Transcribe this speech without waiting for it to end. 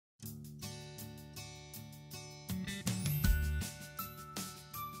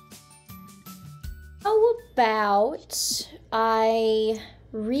about I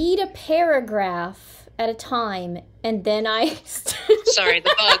read a paragraph at a time and then I... Sorry,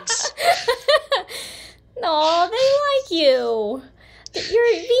 the bugs. No, they like you.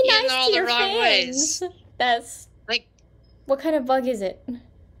 Be nice to your fans. Ways. That's... Like... What kind of bug is it?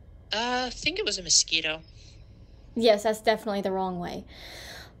 I think it was a mosquito. Yes, that's definitely the wrong way.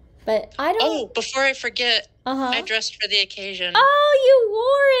 But I don't... Oh, before I forget, I dressed for the occasion. Oh, you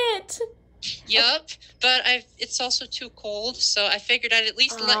wore it! Yup, but it's also too cold, so I figured I'd at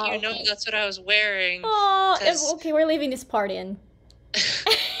least let you know that's what I was wearing. Oh, okay, we're leaving this part in. Because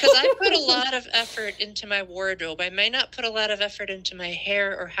I put a lot of effort into my wardrobe. I may not put a lot of effort into my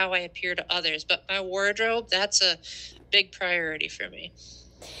hair or how I appear to others, but my wardrobe, that's a big priority for me.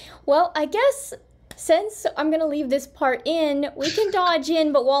 Well, I guess since I'm going to leave this part in, we can dodge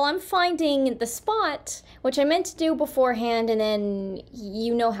in, but while I'm finding the spot, which I meant to do beforehand, and then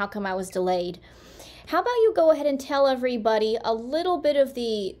you know how come I was delayed. How about you go ahead and tell everybody a little bit of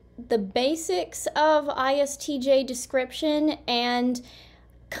the basics of ISTJ description and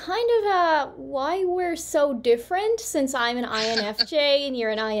kind of why we're so different, since I'm an INFJ and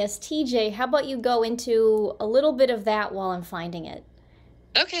you're an ISTJ. How about you go into a little bit of that while I'm finding it?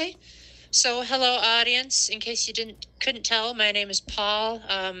 Okay. So, hello, audience. In case you couldn't tell, my name is Paul.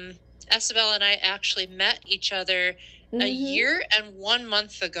 Esabelle and I actually met each other a year and 1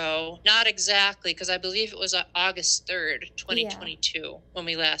 month ago. Not exactly, because I believe it was August 3rd, 2022, when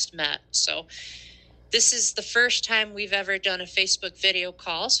we last met. So this is the first time we've ever done a Facebook video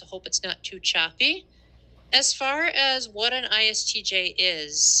call, so hope it's not too choppy. As far as what an ISTJ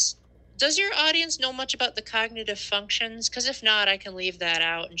is, does your audience know much about the cognitive functions? Because if not, I can leave that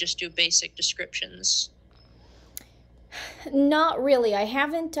out and just do basic descriptions. Not really. I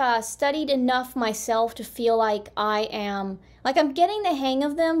haven't studied enough myself to feel like I'm getting the hang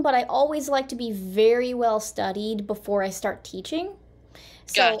of them, but I always like to be very well studied before I start teaching.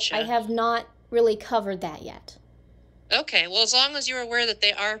 So Gotcha. I have not really covered that yet. Okay, well, as long as you're aware that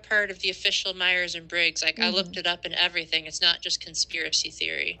they are part of the official Myers-Briggs, I looked it up and everything. It's not just conspiracy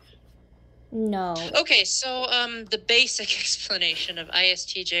theory. No. Okay, so the basic explanation of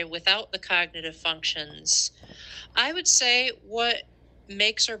ISTJ without the cognitive functions. I would say what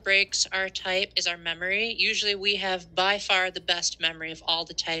makes or breaks our type is our memory. Usually we have by far the best memory of all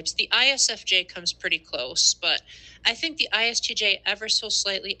the types. The ISFJ comes pretty close, but I think the ISTJ ever so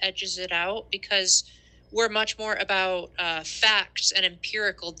slightly edges it out because we're much more about facts and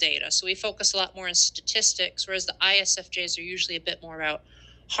empirical data. So we focus a lot more on statistics, whereas the ISFJs are usually a bit more about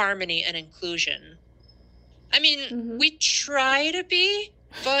harmony and inclusion. I mean, we try to be,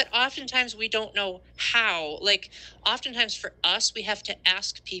 but oftentimes we don't know how. Like, oftentimes for us, we have to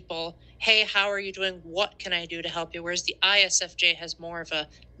ask people, hey, how are you doing? What can I do to help you? Whereas the ISFJ has more of a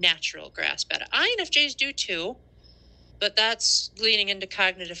natural grasp at it. INFJs do too, but that's leaning into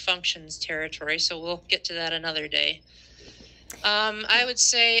cognitive functions territory, so we'll get to that another day. I would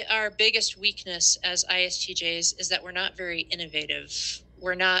say our biggest weakness as ISTJs is that we're not very innovative.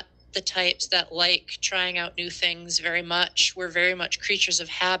 We're not the types that like trying out new things very much. We're very much creatures of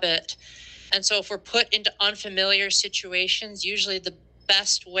habit. And so if we're put into unfamiliar situations, usually the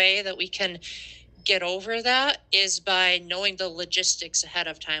best way that we can get over that is by knowing the logistics ahead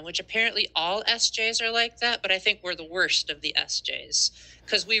of time, which apparently all SJs are like that, but I think we're the worst of the SJs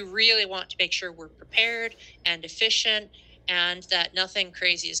because we really want to make sure we're prepared and efficient and that nothing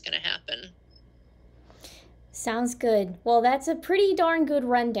crazy is going to happen. Sounds good. Well, that's a pretty darn good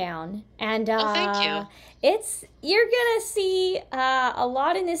rundown. And thank you. You're gonna see a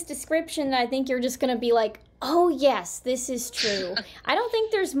lot in this description that I think you're just gonna be like, oh yes, this is true. I don't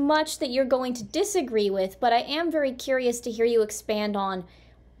think there's much that you're going to disagree with, but I am very curious to hear you expand on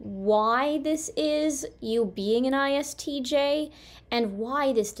why this is you being an ISTJ and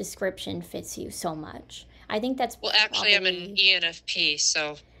why this description fits you so much. I think that's actually I'm an ENFP,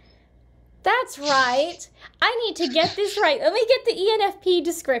 so... That's right. I need to get this right. Let me get the ENFP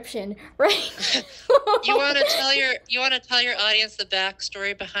description, right? You want to tell your audience the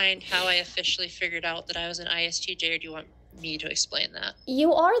backstory behind how I officially figured out that I was an ISTJ, or do you want me to explain that?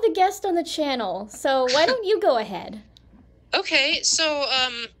 You are the guest on the channel, so why don't you go ahead? Okay, so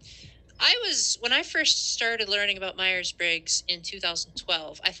when I first started learning about Myers-Briggs in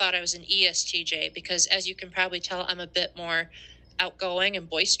 2012, I thought I was an ESTJ because, as you can probably tell, I'm a bit more outgoing and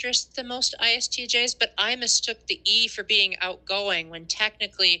boisterous than most ISTJs, but I mistook the E for being outgoing when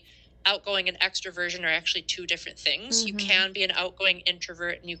technically outgoing and extroversion are actually two different things. You can be an outgoing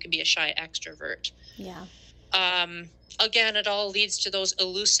introvert and you can be a shy extrovert. Yeah. Again, it all leads to those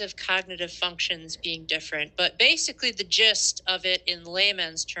elusive cognitive functions being different. But basically, the gist of it in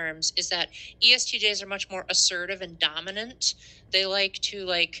layman's terms is that ESTJs are much more assertive and dominant. They like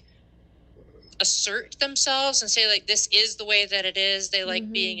to assert themselves and say this is the way that it is. They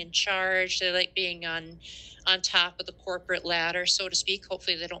like being in charge. They like being on top of the corporate ladder, so to speak.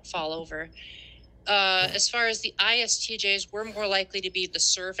 Hopefully they don't fall over. As far as the ISTJs, we're more likely to be the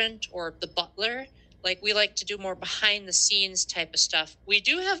servant or the butler. We like to do more behind the scenes type of stuff. We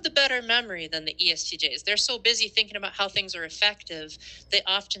do have the better memory than the ESTJs. They're so busy thinking about how things are effective, they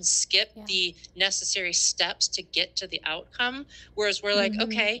often skip the necessary steps to get to the outcome. Whereas we're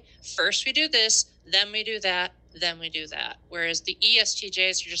okay, first we do this, then we do that, then we do that. Whereas the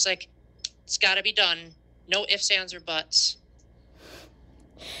ESTJs are just it's got to be done. No ifs, ands, or buts.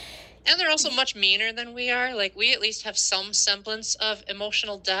 And they're also much meaner than we are. We at least have some semblance of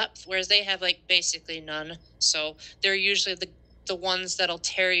emotional depth, whereas they have basically none. So they're usually the ones that'll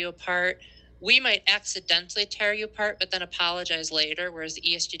tear you apart. We might accidentally tear you apart, but then apologize later, whereas the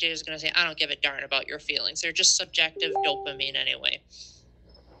ESTJ is going to say, I don't give a darn about your feelings. They're just subjective dopamine anyway.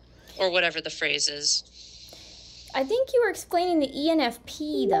 Or whatever the phrase is. I think you were explaining the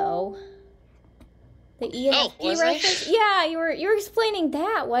ENFP, though. The ENFP reference? Yeah, you were explaining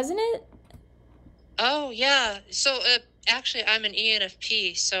that, wasn't it? Oh, yeah. So, actually, I'm an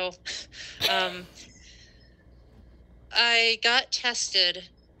ENFP, so I got tested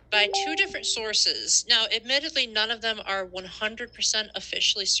by 2 different sources. Now, admittedly, none of them are 100%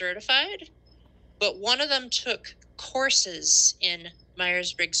 officially certified, but one of them took courses in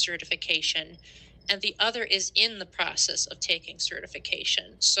Myers-Briggs certification, and the other is in the process of taking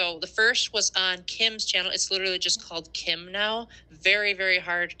certification. So the first was on Kim's channel. It's literally just called Kim now. Very, very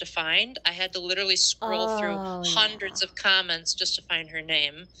hard to find. I had to literally scroll through hundreds of comments just to find her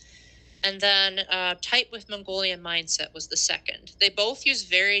name. And then Type with Mongolian Mindset was the second. They both use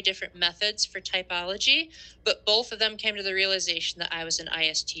very different methods for typology, but both of them came to the realization that I was an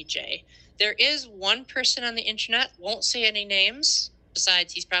ISTJ. There is one person on the internet, won't say any names,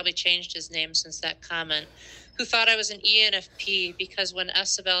 besides he's probably changed his name since that comment, who thought I was an ENFP because when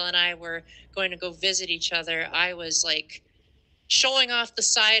Esabelle and I were going to go visit each other, I was showing off the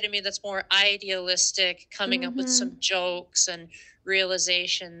side of me that's more idealistic, coming up with some jokes and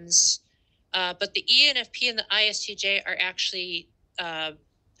realizations. But the ENFP and the ISTJ are actually, how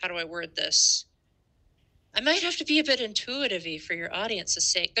do I word this? I might have to be a bit intuitive-y for your audience's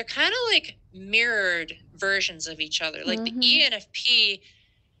sake. They're kind of mirrored versions of each other. The ENFP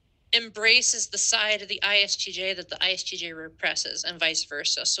embraces the side of the ISTJ that the ISTJ represses, and vice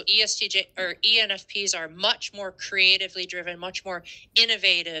versa. So ESTJ or ENFPs are much more creatively driven, much more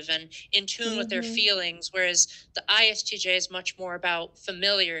innovative and in tune with their feelings, whereas the ISTJ is much more about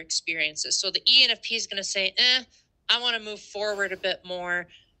familiar experiences. So the ENFP is going to say, I want to move forward a bit more.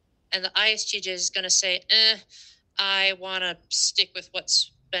 And the ISTJ is going to say, I want to stick with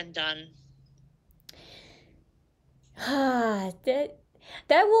what's been done. That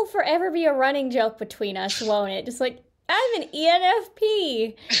will forever be a running joke between us, won't it? Just I'm an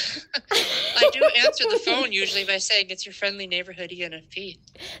ENFP. I do answer the phone usually by saying it's your friendly neighborhood ENFP.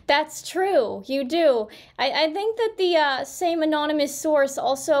 That's true. You do. I think that the same anonymous source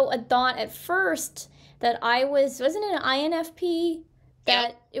also thought at first that I wasn't it an INFP?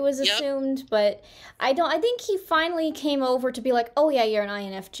 That it was assumed, but I think he finally came over to be oh yeah, you're an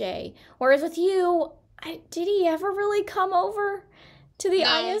INFJ. Whereas with you, did he ever really come over to the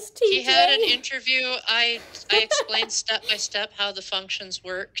ISTJ? He had an interview. I explained step by step how the functions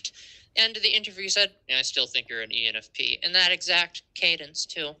worked. End of the interview, he said, I still think you're an ENFP. In that exact cadence,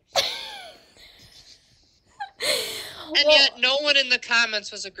 too. And yet no one in the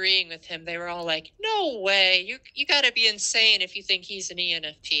comments was agreeing with him. They were all no way. You got to be insane if you think he's an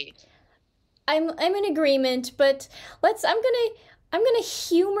ENFP. I'm in agreement, but I'm going to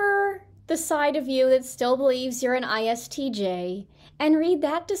humor the side of you that still believes you're an ISTJ and read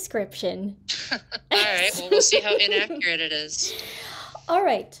that description. All right. Well, we'll see how inaccurate it is. All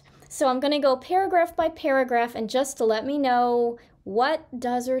right. So I'm going to go paragraph by paragraph, and just to let me know what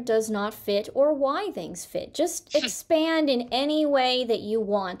does or does not fit or why things fit. Just expand in any way that you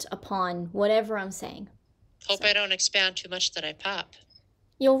want upon whatever I'm saying. Hope I don't expand too much that I pop.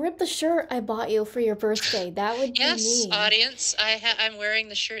 You'll rip the shirt I bought you for your birthday. That would be me. Yes, audience. I'm wearing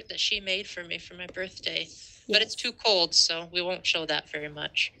the shirt that she made for me for my birthday. Yes. But it's too cold, so we won't show that very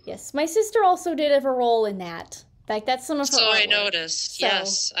much. Yes, my sister also did have a role in that. That's some of her artwork. I noticed. So,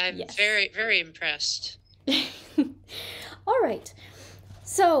 yes, I'm very, very impressed. All right.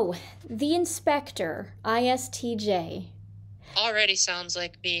 So, the inspector, ISTJ. already sounds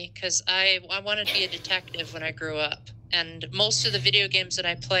like me, because I wanted to be a detective when I grew up. And most of the video games that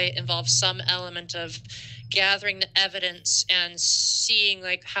I play involve some element of gathering the evidence and seeing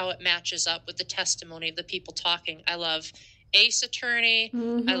like how it matches up with the testimony of the people talking. I love Ace Attorney.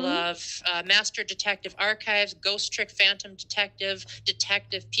 I love Master Detective Archives, Ghost Trick, Phantom Detective,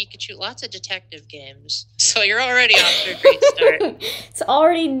 Detective Pikachu, lots of detective games. So you're already off to a great start. It's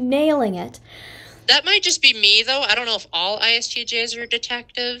already nailing it. That might just be me, though. I don't know if all ISTJs are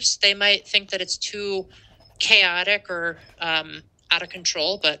detectives. They might think that it's too chaotic or out of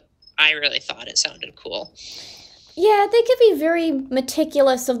control, but I really thought it sounded cool. Yeah, they could be very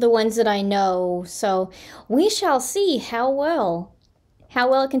meticulous of the ones that I know, so we shall see how well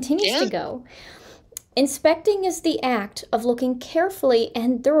it continues to go. Inspecting is the act of looking carefully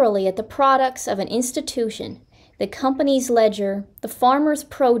and thoroughly at the products of an institution, the company's ledger, the farmer's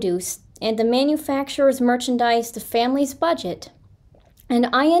produce, and the manufacturer's merchandise, the family's budget. And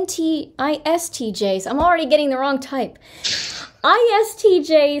ISTJs, I'm already getting the wrong type.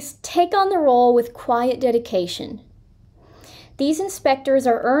 ISTJs take on the role with quiet dedication. These inspectors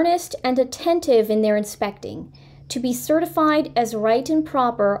are earnest and attentive in their inspecting. To be certified as right and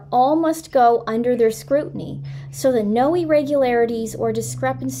proper, all must go under their scrutiny, so that no irregularities or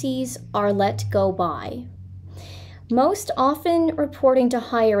discrepancies are let go by. Most often reporting to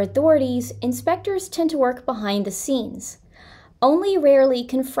higher authorities, inspectors tend to work behind the scenes, only rarely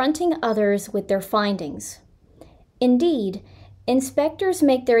confronting others with their findings. Indeed, inspectors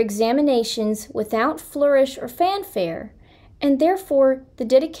make their examinations without flourish or fanfare, and therefore the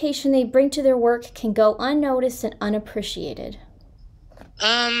dedication they bring to their work can go unnoticed and unappreciated.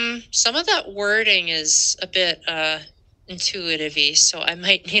 Some of that wording is a bit intuitive-y, so I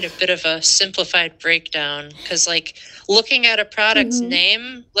might need a bit of a simplified breakdown, because like looking at a product's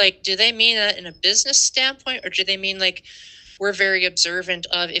name, like do they mean that in a business standpoint, or do they mean like we're very observant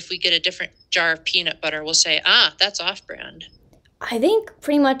of if we get a different jar of peanut butter, we'll say, that's off-brand? I think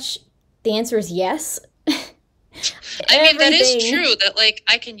pretty much the answer is yes. I mean, that is true, that like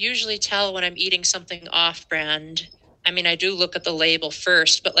I can usually tell when I'm eating something off-brand. I mean, I do look at the label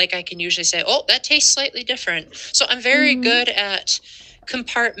first, but like I can usually say, oh, that tastes slightly different. So I'm very good at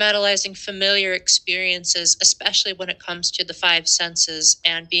compartmentalizing familiar experiences, especially when it comes to the five senses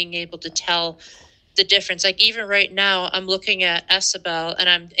and being able to tell the difference. Like even right now, I'm looking at Esabelle and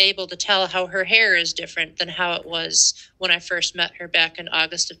I'm able to tell how her hair is different than how it was when I first met her back in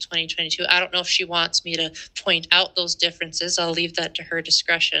August of 2022. I don't know if she wants me to point out those differences. I'll leave that to her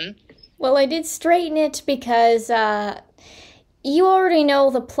discretion. Well, I did straighten it because you already know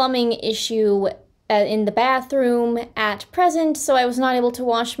the plumbing issue in the bathroom at present, so I was not able to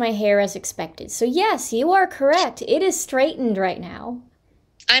wash my hair as expected. So yes, you are correct. It is straightened right now.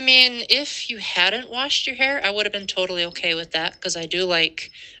 I mean, if you hadn't washed your hair, I would have been totally okay with that, because I do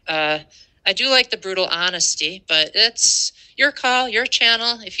like the brutal honesty, but it's your call, your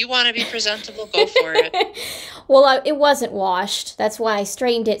channel. If you want to be presentable, go for it. Well, it wasn't washed. That's why I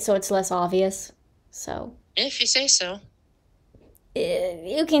straightened it so it's less obvious. So if you say so.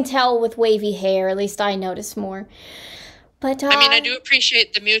 You can tell with wavy hair. At least I notice more. But I mean, I do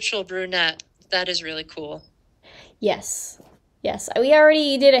appreciate the mutual brunette. That is really cool. Yes. Yes, we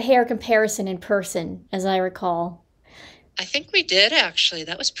already did a hair comparison in person, as I recall. I think we did, actually.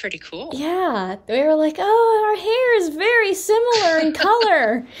 That was pretty cool. Yeah, we were like, oh, our hair is very similar in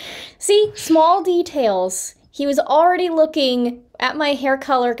color. See, small details. He was already looking at my hair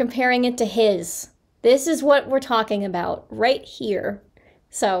color, comparing it to his. This is what we're talking about, right here.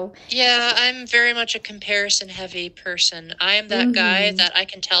 So yeah, I'm very much a comparison-heavy person. I am that guy that I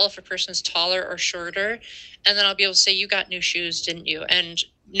can tell if a person is taller or shorter, and then I'll be able to say, you got new shoes, didn't you? And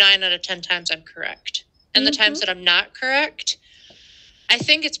 9 out of 10 times I'm correct. And the times that I'm not correct, I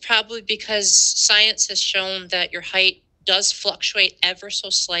think it's probably because science has shown that your height does fluctuate ever so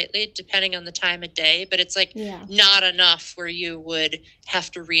slightly depending on the time of day, but it's like not enough where you would have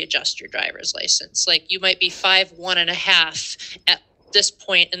to readjust your driver's license. Like you might be 5'1.5" at this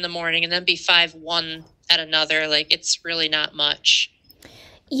point in the morning and then be 5'1" at another. Like it's really not much.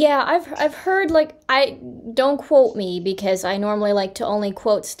 Yeah, I've heard, like, I don't quote me because I normally like to only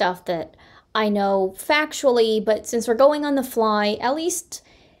quote stuff that I know factually, but since we're going on the fly, at least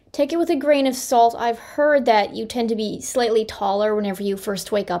take it with a grain of salt. I've heard that you tend to be slightly taller whenever you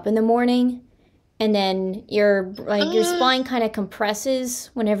first wake up in the morning, and then your spine kind of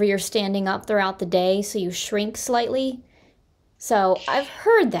compresses whenever you're standing up throughout the day, so you shrink slightly. So I've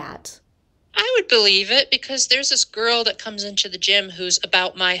heard that. I would believe it because there's this girl that comes into the gym who's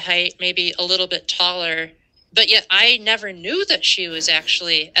about my height, maybe a little bit taller, But yet I never knew that she was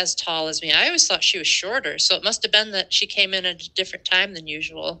actually as tall as me. I always thought she was shorter. So it must have been that she came in at a different time than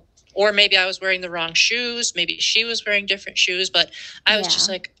usual. Or maybe I was wearing the wrong shoes. Maybe she was wearing different shoes. But I was just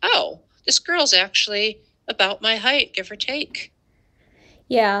like, oh, this girl's actually about my height, give or take.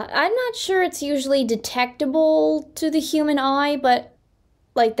 Yeah, I'm not sure it's usually detectable to the human eye, but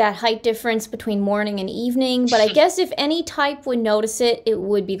like that height difference between morning and evening. But I guess if any type would notice it, it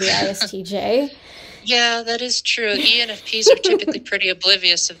would be the ISTJ. Yeah, that is true. ENFPs are typically pretty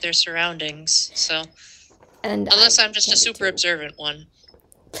oblivious of their surroundings. So, unless I'm just a super observant one.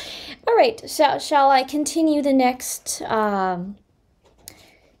 All right, shall I continue the next, shall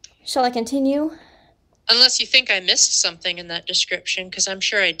I continue? Unless you think I missed something in that description, because I'm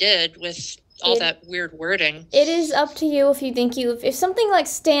sure I did with all that weird wording. It is up to you if you think if something like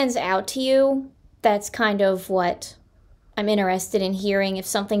stands out to you, that's kind of what I'm interested in hearing. If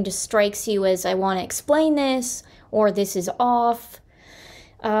something just strikes you as I want to explain this, or this is off.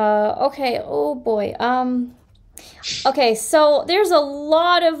 Okay, oh boy. Okay, so there's a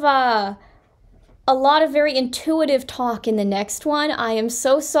lot of very intuitive talk in the next one. I am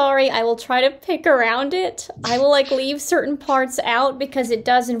so sorry. I will try to pick around it. I will leave certain parts out because it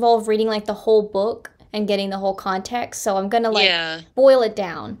does involve reading the whole book and getting the whole context. So I'm gonna boil it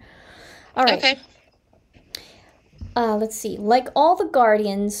down. All right. Okay. Let's see. Like all the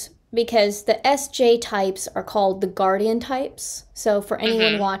guardians, because the SJ types are called the guardian types. So for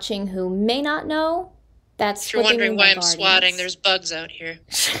anyone watching who may not know, that's if you're wondering why I'm swatting, there's bugs out here.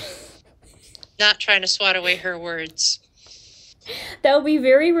 Not trying to swat away her words. That would be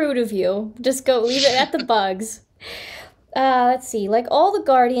very rude of you. Just go leave it at the bugs. Let's see. Like all the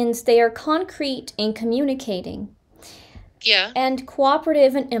guardians, they are concrete in communicating. Yeah. And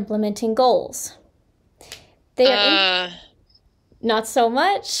cooperative in implementing goals. They are not so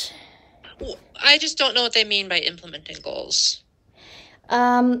much. I just don't know what they mean by implementing goals.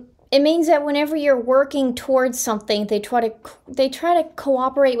 It means that whenever you're working towards something, they try to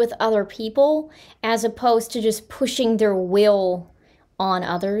cooperate with other people as opposed to just pushing their will on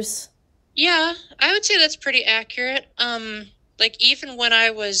others. Yeah, I would say that's pretty accurate. Even when I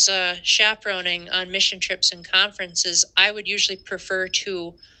was chaperoning on mission trips and conferences, I would usually prefer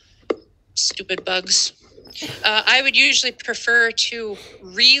to stupid bugs. I would usually prefer to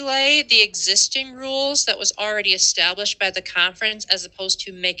relay the existing rules that was already established by the conference as opposed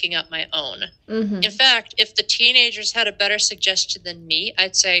to making up my own. In fact, if the teenagers had a better suggestion than me,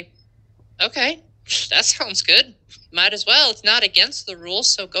 I'd say, okay, that sounds good. Might as well. It's not against the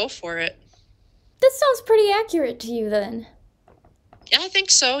rules, so go for it. That sounds pretty accurate to you then. Yeah, I think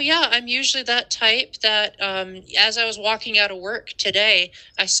so. Yeah, I'm usually that type that as I was walking out of work today,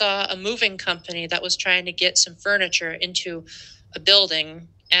 I saw a moving company that was trying to get some furniture into a building.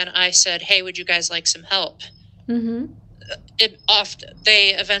 And I said, hey, would you guys like some help? They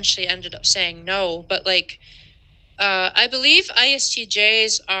eventually ended up saying no. But I believe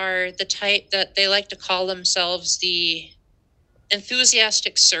ISTJs are the type that they like to call themselves the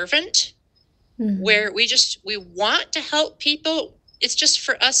enthusiastic servant, where we want to help people. It's just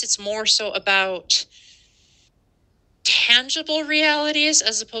for us, it's more so about tangible realities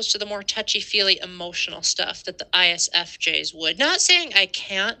as opposed to the more touchy-feely emotional stuff that the ISFJs would. Not saying I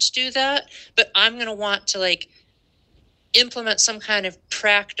can't do that, but I'm going to want to implement some kind of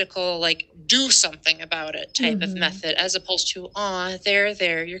practical, do something about it type of method as opposed to,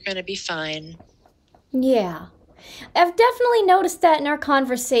 there, you're going to be fine. Yeah. I've definitely noticed that in our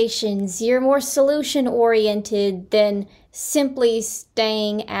conversations. You're more solution-oriented than simply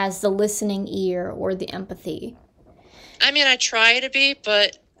staying as the listening ear or the empathy. I mean, I try to be,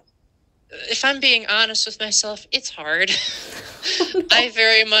 but if I'm being honest with myself, it's hard. I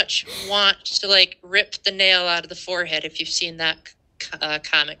very much want to, rip the nail out of the forehead, if you've seen that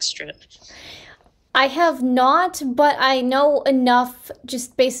comic strip. I have not, but I know enough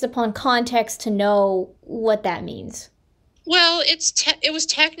just based upon context to know what that means. Well, it was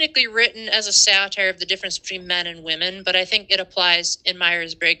technically written as a satire of the difference between men and women, but I think it applies in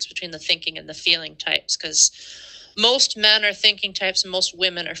Myers-Briggs between the thinking and the feeling types, because most men are thinking types and most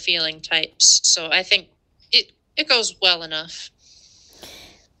women are feeling types. So I think it goes well enough.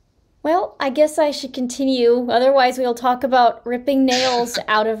 Well, I guess I should continue. Otherwise, we'll talk about ripping nails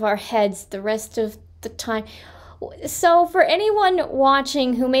out of our heads the rest of the time. So for anyone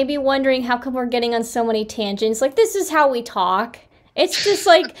watching who may be wondering how come we're getting on so many tangents, this is how we talk. It's just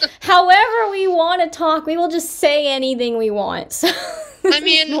however we want to talk, we will just say anything we want. So I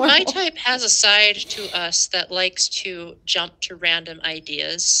mean, my type has a side to us that likes to jump to random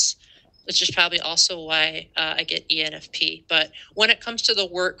ideas. which is probably also why I get ENFP. But when it comes to the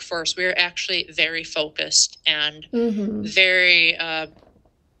workforce, we're actually very focused and very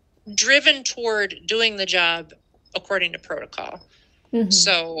driven toward doing the job according to protocol.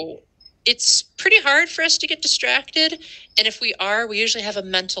 So it's pretty hard for us to get distracted. And if we are, we usually have a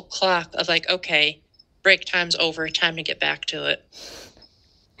mental clock of like, okay, break time's over, time to get back to it.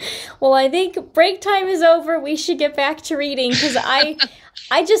 Well, I think break time is over. We should get back to reading, because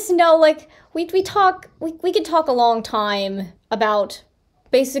I just know, like, we could talk a long time about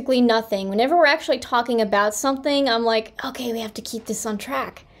basically nothing. Whenever we're actually talking about something, I'm like, okay, we have to keep this on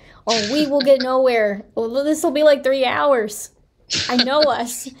track, or we will get nowhere. Well, this will be like 3 hours. I know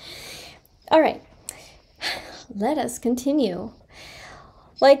us. All right, let us continue.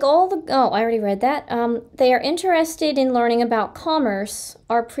 Like all the, oh, I already read that. They are interested in learning about commerce,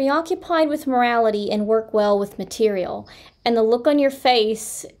 are preoccupied with morality, and work well with material. And the look on your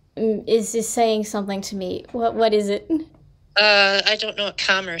face is saying something to me. What is it? I don't know what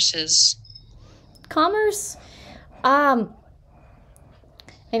commerce is. Commerce? Maybe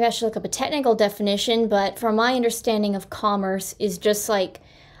I should look up a technical definition, but from my understanding of commerce is just like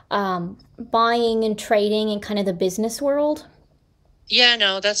buying and trading in kind of the business world. Yeah,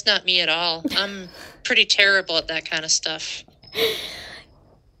 no, that's not me at all. I'm pretty terrible at that kind of stuff.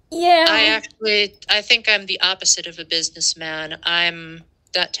 Yeah. I think I'm the opposite of a businessman. I'm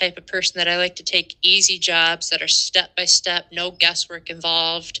that type of person that I like to take easy jobs that are step by step, no guesswork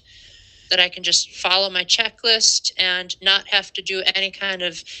involved, that I can just follow my checklist and not have to do any kind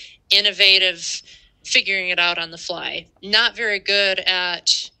of innovative figuring it out on the fly. Not very good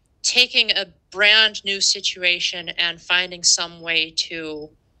at taking a brand new situation and finding some way to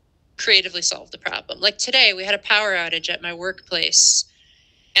creatively solve the problem. Like today, we had a power outage at my workplace,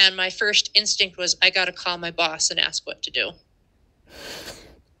 and my first instinct was, I got to call my boss and ask what to do.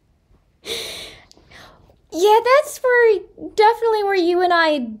 Yeah, that's definitely where you and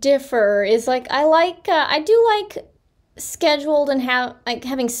I differ. Is like I do like scheduled and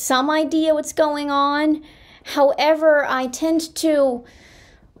having some idea what's going on. However, I tend to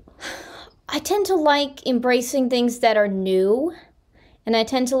like embracing things that are new, and I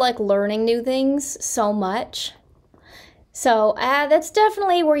tend to like learning new things so much. So that's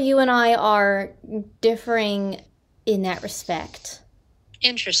definitely where you and I are differing in that respect.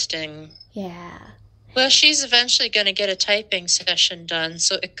 Interesting. Yeah. Well, she's eventually going to get a typing session done,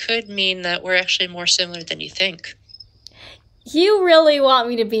 so it could mean that we're actually more similar than you think. You really want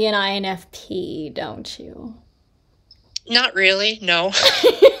me to be an INFP, don't you? Not really, no.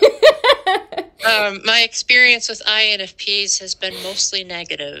 My experience with INFPs has been mostly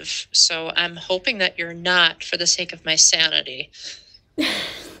negative, so I'm hoping that you're not, for the sake of my sanity.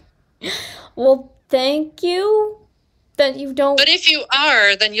 Well, thank you that you don't... But if you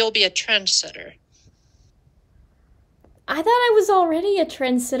are, then you'll be a trendsetter. I thought I was already a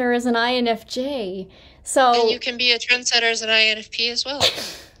trendsetter as an INFJ, so... And you can be a trendsetter as an INFP as well.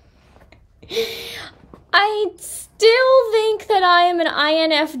 I still think that I am an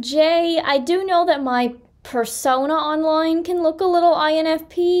INFJ. I do know that my persona online can look a little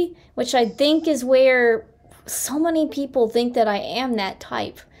INFP, which I think is where so many people think that I am that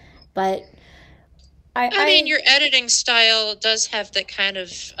type. But I mean, your editing style does have that kind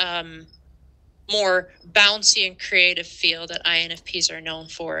of more bouncy and creative feel that INFPs are known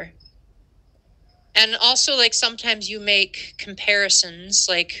for. And also, like, sometimes you make comparisons.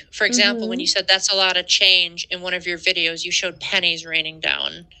 Like, for example, when you said that's a lot of change in one of your videos, you showed pennies raining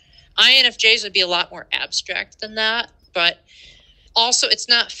down. INFJs would be a lot more abstract than that. But also, it's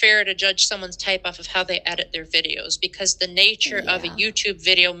not fair to judge someone's type off of how they edit their videos, because the nature of a YouTube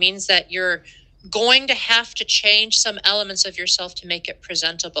video means that you're going to have to change some elements of yourself to make it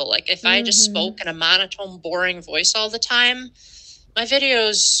presentable. Like, if I just spoke in a monotone, boring voice all the time, my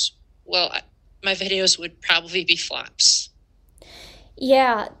videos, well... my videos would probably be flops.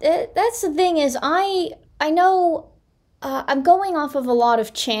 Yeah, that's the thing is I know I'm going off of a lot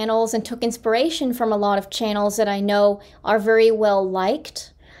of channels and took inspiration from a lot of channels that I know are very well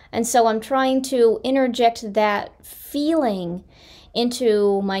liked. And so I'm trying to interject that feeling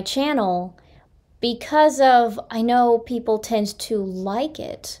into my channel because of, I know people tend to like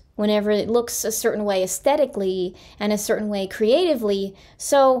it whenever it looks a certain way aesthetically and a certain way creatively.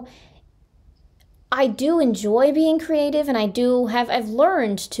 So I do enjoy being creative, and I've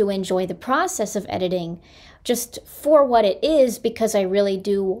learned to enjoy the process of editing just for what it is, because I really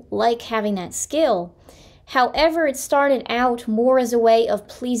do like having that skill. However, it started out more as a way of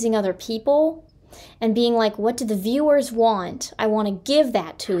pleasing other people and being like, what do the viewers want? I want to give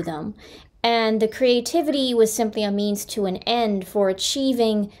that to them. And the creativity was simply a means to an end for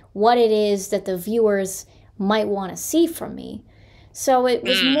achieving what it is that the viewers might want to see from me. So it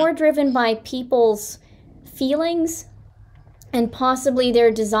was more driven by people's feelings and possibly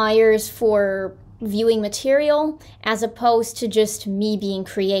their desires for viewing material as opposed to just me being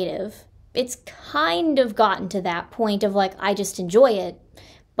creative. It's kind of gotten to that point of like, I just enjoy it.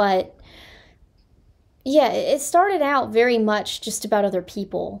 But yeah, it started out very much just about other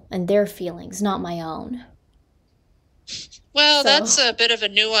people and their feelings, not my own. Well, that's a bit of a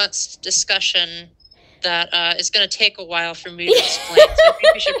nuanced discussion that is going to take a while for me to explain. So I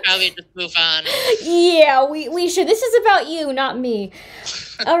think we should probably just move on. Yeah, we should. This is about you, not me.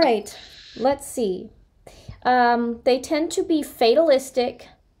 All right, let's see. They tend to be fatalistic,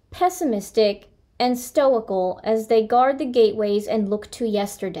 pessimistic, and stoical as they guard the gateways and look to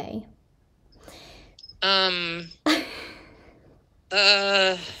yesterday. Can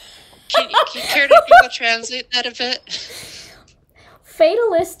you care to Google Translate that a bit?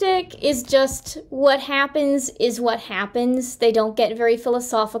 Fatalistic is just what happens is what happens. They don't get very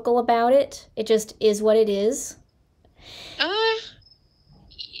philosophical about it. It just is what it is.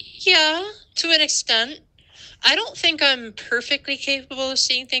 Yeah, to an extent. I don't think I'm perfectly capable of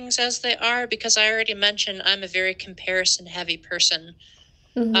seeing things as they are because I already mentioned I'm a very comparison-heavy person.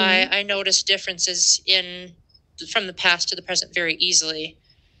 Mm-hmm. I notice differences from the past to the present very easily.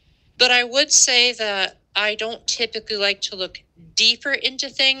 But I would say that I don't typically like to look deeper into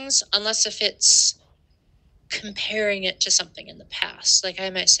things unless if it's comparing it to something in the past. Like I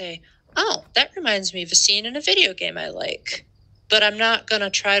might say, oh, that reminds me of a scene in a video game I like. But I'm not going to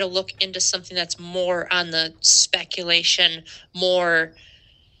try to look into something that's more on the speculation, more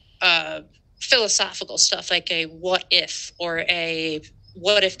philosophical stuff, like a what if or a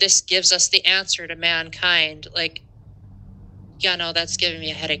what if this gives us the answer to mankind? Like, yeah, no, that's giving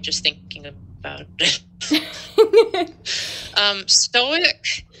me a headache just thinking about it.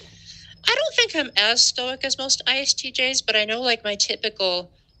 Stoic. I don't think I'm as stoic as most ISTJs, but I know like my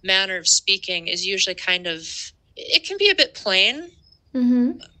typical manner of speaking is usually kind of, it can be a bit plain.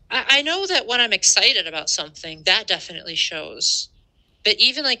 Mm-hmm. I know that when I'm excited about something, that definitely shows. But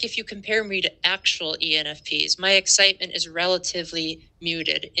even like if you compare me to actual ENFPs, my excitement is relatively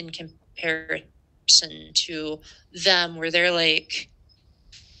muted in comparison to them, where they're like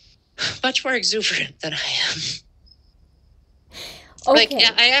much more exuberant than I am. Okay.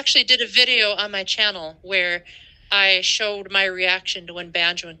 Like I actually did a video on my channel where I showed my reaction to when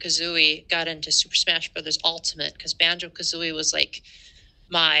Banjo and Kazooie got into Super Smash Bros. Ultimate, because Banjo Kazooie was like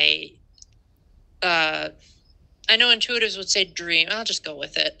my I know intuitives would say dream. I'll just go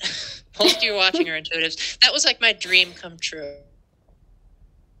with it. Most of you watching are intuitives. That was like my dream come true.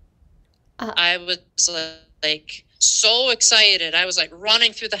 I was like so excited. I was like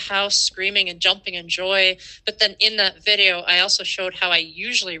running through the house, screaming and jumping in joy. But then in that video, I also showed how I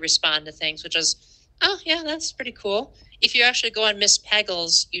usually respond to things, which is, oh, yeah, that's pretty cool. If you actually go on Miss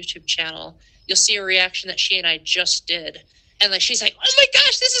Peggle's YouTube channel, you'll see a reaction that she and I just did. And like she's like, oh my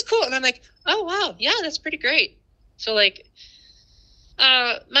gosh, this is cool. And I'm like, oh, wow, yeah, that's pretty great. So like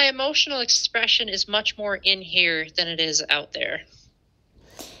my emotional expression is much more in here than it is out there.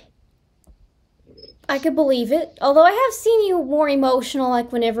 I could believe it. Although I have seen you more emotional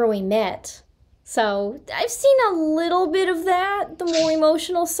like whenever we met. So I've seen a little bit of that, the more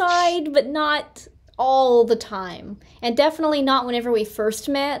emotional side, but not all the time. And definitely not whenever we first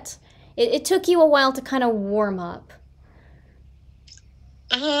met. It took you a while to kind of warm up.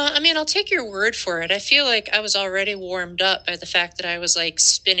 I mean, I'll take your word for it. I feel like I was already warmed up by the fact that I was like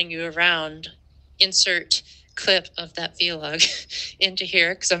spinning you around. Insert clip of that vlog into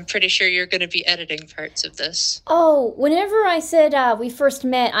here, because I'm pretty sure you're going to be editing parts of this. Oh, whenever I said we first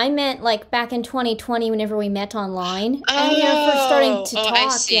met, I meant like back in 2020 whenever we met online. Oh, and we were first starting to talk. I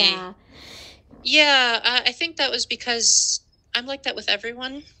see. Yeah. Yeah, I think that was because I'm like that with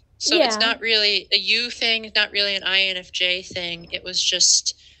everyone. So It's not really a you thing, not really an INFJ thing. It was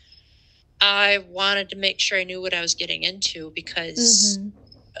just I wanted to make sure I knew what I was getting into, because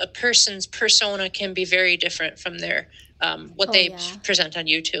a person's persona can be very different from their what they present on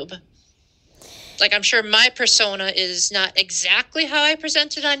YouTube. Like, I'm sure my persona is not exactly how I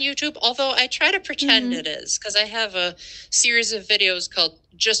present it on YouTube, although I try to pretend it is, because I have a series of videos called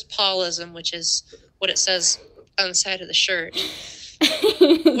Just Paulism, which is what it says on the side of the shirt.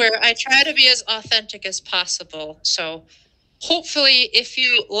 Where I try to be as authentic as possible. So hopefully if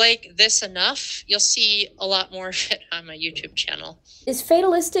you like this enough, you'll see a lot more of it on my YouTube channel. Is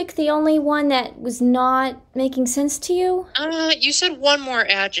fatalistic the only one that was not making sense to you? You said one more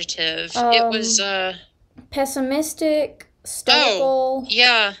adjective. It was... pessimistic, Stoical? Oh,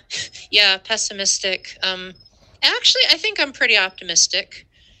 yeah. Yeah, pessimistic. Actually, I think I'm pretty optimistic,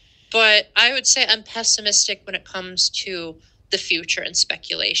 but I would say I'm pessimistic when it comes to the future and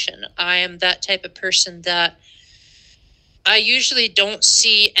speculation. I am that type of person that I usually don't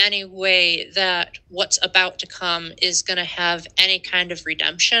see any way that what's about to come is going to have any kind of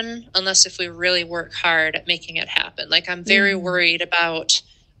redemption unless if we really work hard at making it happen. Like, I'm very worried about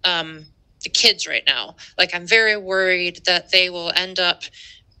the kids right now. Like, I'm very worried that they will end up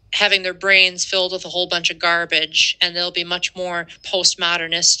having their brains filled with a whole bunch of garbage, and they'll be much more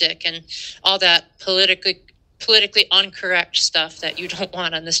postmodernistic and all that politically incorrect stuff that you don't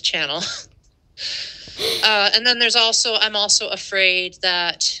want on this channel. And then I'm also afraid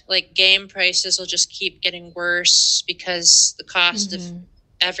that like game prices will just keep getting worse because the cost of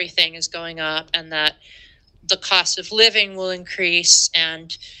everything is going up, and that the cost of living will increase.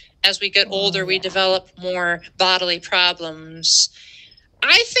 And as we get older, we develop more bodily problems.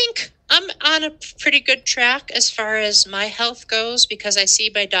 I think I'm on a pretty good track as far as my health goes because I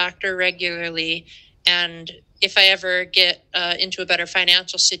see my doctor regularly, and if I ever get into a better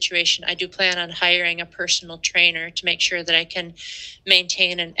financial situation, I do plan on hiring a personal trainer to make sure that I can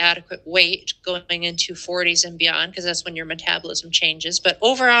maintain an adequate weight going into 40s and beyond, because that's when your metabolism changes. But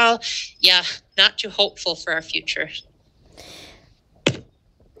overall, yeah, not too hopeful for our future.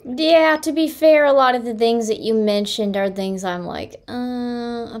 Yeah, to be fair, a lot of the things that you mentioned are things I'm like,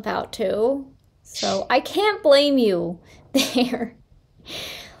 about to. So I can't blame you there.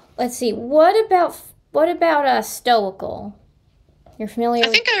 Let's see, what about stoical? You're familiar with...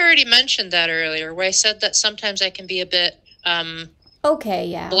 I think I already mentioned that earlier, where I said that sometimes I can be a bit bland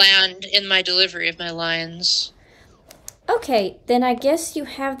in my delivery of my lines. Okay, then I guess you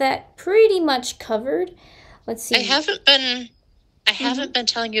have that pretty much covered. Let's see. I haven't been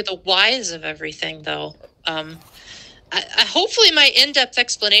telling you the whys of everything, though. Hopefully my in-depth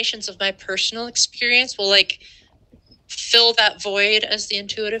explanations of my personal experience will like fill that void, as the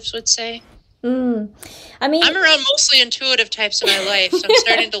intuitives would say. I mean, I'm around mostly intuitive types in my life, so I'm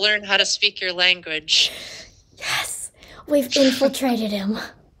starting to learn how to speak your language. Yes, we've infiltrated him.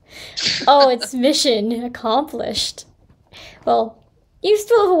 Oh, it's mission accomplished. Well, you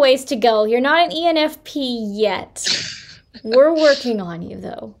still have a ways to go. You're not an ENFP yet. We're working on you,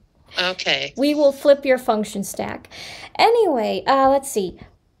 though. Okay. We will flip your function stack. Anyway, let's see.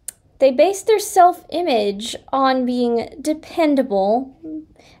 They base their self-image on being dependable,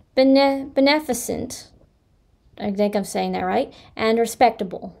 beneficent, I think I'm saying that right, and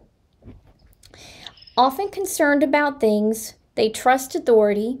respectable. Often concerned about things, they trust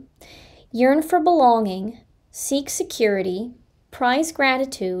authority, yearn for belonging, seek security, prize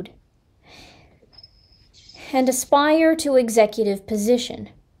gratitude, and aspire to executive position.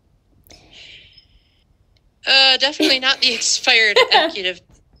 Definitely not the aspire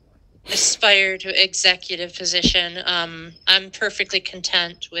to executive position. I'm perfectly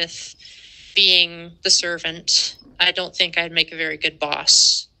content with being the servant. I don't think I'd make a very good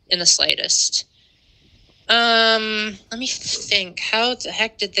boss in the slightest. Let me think. How the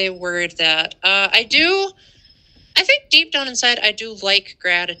heck did they word that? I think deep down inside, I do like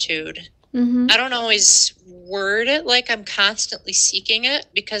gratitude. I don't always word it like I'm constantly seeking it,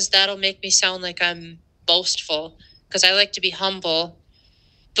 because that'll make me sound like I'm boastful, because I like to be humble.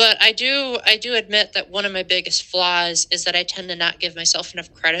 But I do admit that one of my biggest flaws is that I tend to not give myself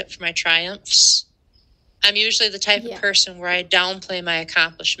enough credit for my triumphs. I'm usually the type of person where I downplay my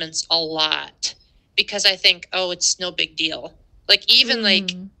accomplishments a lot because I think, oh, it's no big deal. Like, even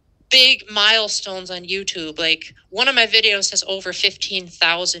like big milestones on YouTube, like one of my videos has over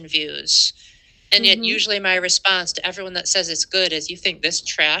 15,000 views. And yet usually my response to everyone that says it's good is, you think this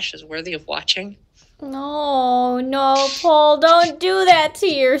trash is worthy of watching? No, Paul, don't do that to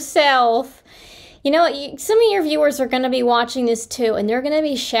yourself. You know, some of your viewers are going to be watching this too, and they're going to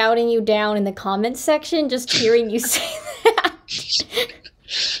be shouting you down in the comments section just hearing you say that.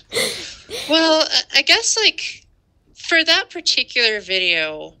 Well, I guess, like, for that particular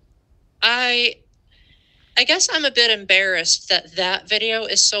video, I guess I'm a bit embarrassed that video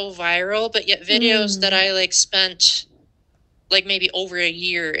is so viral, but yet videos that I, like, spent like maybe over a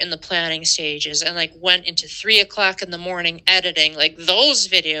year in the planning stages and like went into 3 o'clock in the morning editing, like those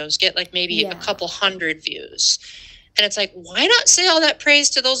videos get like maybe a couple hundred views. And it's like, why not say all that praise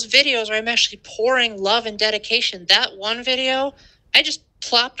to those videos where I'm actually pouring love and dedication? That one video, I just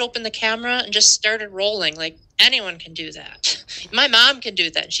plopped open the camera and just started rolling. Like, anyone can do that. My mom can do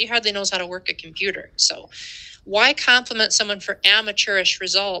that. She hardly knows how to work a computer. So why compliment someone for amateurish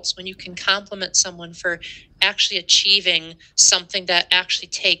results when you can compliment someone for actually achieving something that actually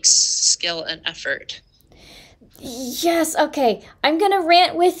takes skill and effort? Yes, okay. I'm gonna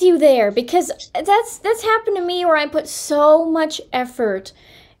rant with you there because that's happened to me where I put so much effort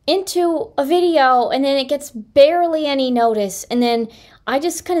into a video and then it gets barely any notice and then I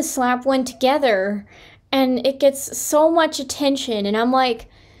just kind of slap one together and it gets so much attention and I'm like,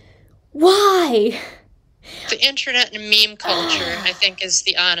 why? The internet and meme culture, I think, is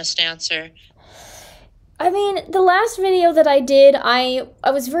the honest answer. I mean, the last video that I did, I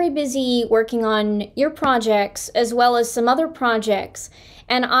was very busy working on your projects as well as some other projects,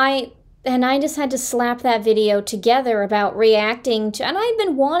 and I just had to slap that video together about reacting to, and I'd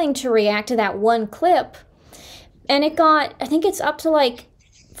been wanting to react to that one clip, and it got, I think it's up to like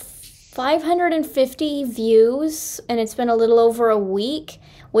 550 views, and it's been a little over a week,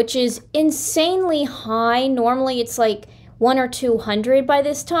 which is insanely high. Normally it's like 100 or 200 by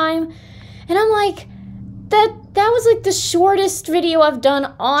this time, and I'm like, that was like the shortest video I've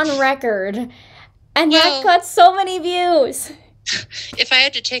done on record, and that got so many views. If I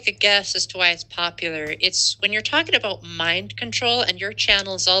had to take a guess as to why it's popular, it's when you're talking about mind control and your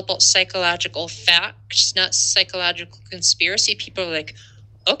channel is all about psychological facts, not psychological conspiracy, people are like,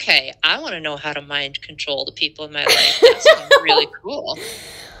 okay, I want to know how to mind control the people in my life. That sounds really cool.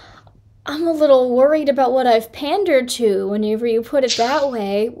 I'm a little worried about what I've pandered to whenever you put it that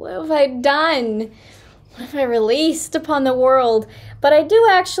way. What have I done? What have I released upon the world? But I do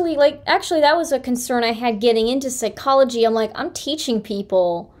actually, that was a concern I had getting into psychology. I'm like, I'm teaching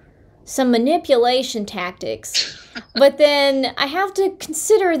people some manipulation tactics. But then I have to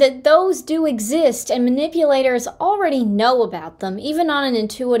consider that those do exist and manipulators already know about them, even on an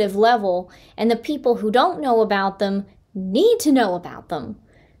intuitive level. And the people who don't know about them need to know about them.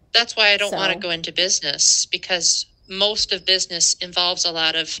 That's why I don't want to go into business, because most of business involves a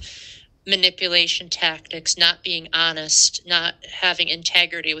lot of manipulation tactics, not being honest, not having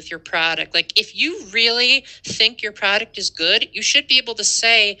integrity with your product. Like, if you really think your product is good, you should be able to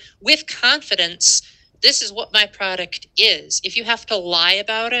say with confidence, this is what my product is. If you have to lie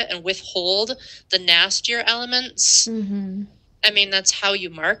about it and withhold the nastier elements, I mean, that's how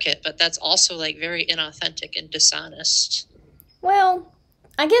you market, but that's also like very inauthentic and dishonest. Well,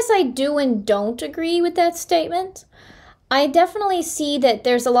 I guess I do and don't agree with that statement. I definitely see that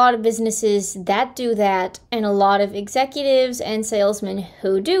there's a lot of businesses that do that and a lot of executives and salesmen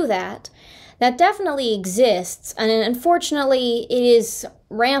who do that. That definitely exists, and unfortunately it is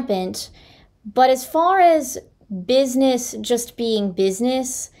rampant. But as far as business just being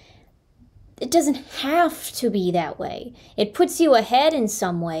business, it doesn't have to be that way. It puts you ahead in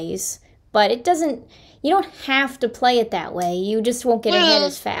some ways, but it doesn't, you don't have to play it that way. You just won't get ahead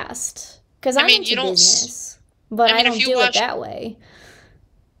as fast. Because I'm into business. But I don't do it that way.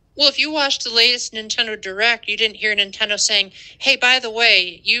 Well, if you watched the latest Nintendo Direct, you didn't hear Nintendo saying, hey, by the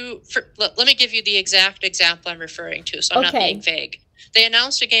way, let me give you the exact example I'm referring to, so I'm not being vague. They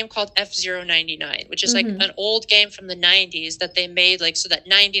announced a game called F-099, which is like an old game from the 90s that they made like so that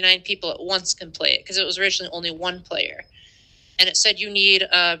 99 people at once can play it, because it was originally only one player. And it said you need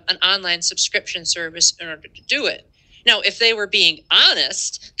an online subscription service in order to do it. Now, if they were being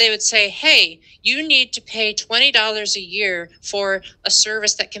honest, they would say, hey, you need to pay $20 a year for a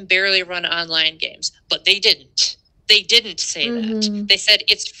service that can barely run online games. But they didn't. They didn't say that. They said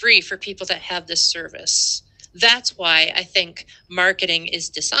it's free for people that have this service. That's why I think marketing is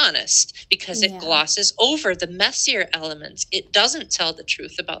dishonest, because it glosses over the messier elements. It doesn't tell the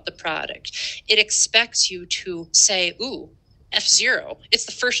truth about the product. It expects you to say, ooh, F-Zero. It's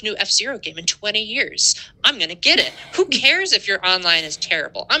the first new F-Zero game in 20 years. I'm going to get it. Who cares if your online is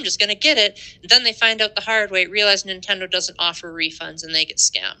terrible? I'm just going to get it. And then they find out the hard way, realize Nintendo doesn't offer refunds, and they get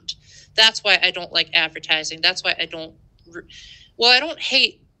scammed. That's why I don't like advertising. That's why I don't... I don't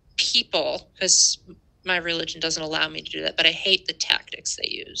hate people, because my religion doesn't allow me to do that, but I hate the tactics they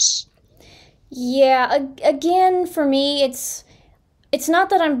use. Yeah, again, for me, it's not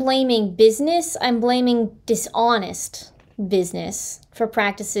that I'm blaming business. I'm blaming dishonest business for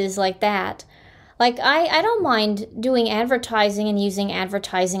practices like that. Like, I don't mind doing advertising and using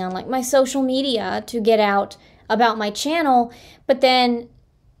advertising on like my social media to get out about my channel, but then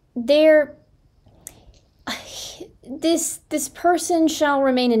this person shall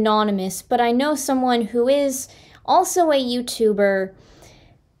remain anonymous, but I know someone who is also a YouTuber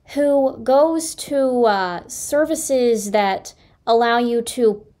who goes to services that allow you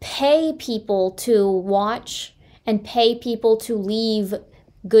to pay people to watch and pay people to leave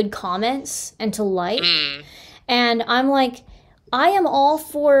good comments and to like. And I'm like, I am all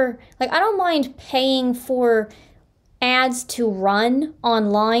for, like, I don't mind paying for ads to run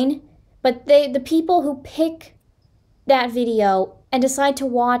online, but the people who pick that video and decide to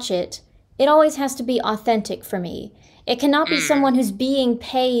watch it, it always has to be authentic for me. It cannot be someone who's being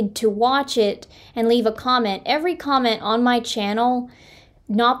paid to watch it and leave a comment. Every comment on my channel,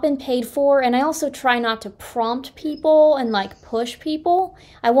 not been paid for, and I also try not to prompt people and like push people.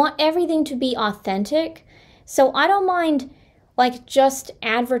 I want everything to be authentic. So I don't mind like just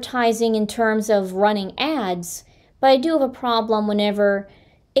advertising in terms of running ads, but I do have a problem whenever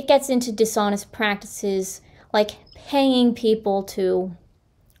it gets into dishonest practices, like paying people to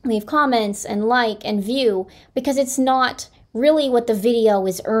leave comments and like and view, because it's not really what the video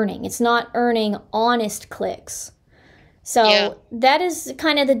is earning. It's not earning honest clicks. So that is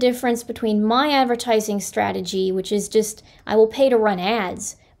kind of the difference between my advertising strategy, which is just I will pay to run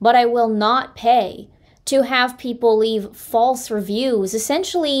ads, but I will not pay to have people leave false reviews.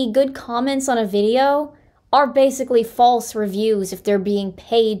 Essentially, good comments on a video are basically false reviews if they're being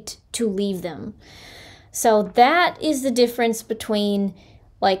paid to leave them. So that is the difference between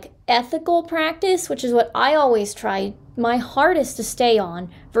like ethical practice, which is what I always try my hardest to stay on,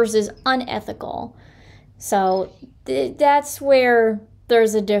 versus unethical. So that's where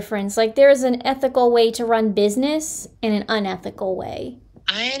there's a difference. Like there's an ethical way to run business and an unethical way.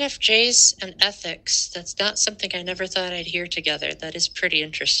 INFJs and ethics, that's not something I never thought I'd hear together. That is pretty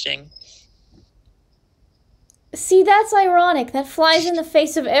interesting. See, that's ironic. That flies in the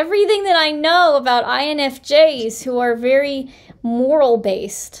face of everything that I know about INFJs, who are very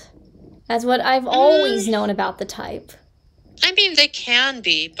moral-based. That's what I've always known about the type. I mean, they can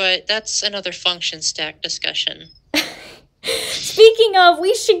be, but that's another function stack discussion. Speaking of,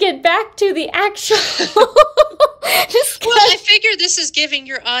 we should get back to the actual discussion. Well, I figure this is giving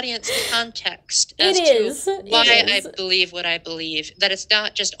your audience context as to why I believe what I believe. That it's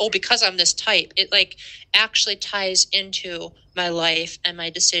not just, oh, because I'm this type. It like actually ties into my life and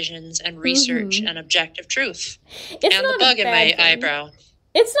my decisions and research and objective truth. It's and not the bug in my thing. eyebrow.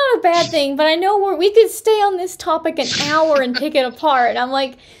 It's not a bad thing, but I know we could stay on this topic an hour and pick it apart. I'm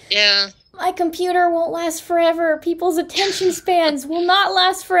like, yeah. My computer won't last forever. People's attention spans will not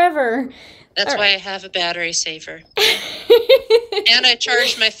last forever. That's why I have a battery saver. And I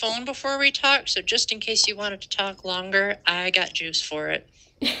charged my phone before we talked, so just in case you wanted to talk longer, I got juice for it.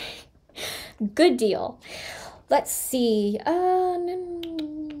 Good deal. Let's see.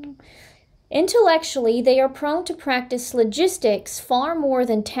 Intellectually, they are prone to practice logistics far more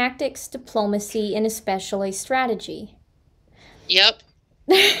than tactics, diplomacy, and especially strategy. Yep.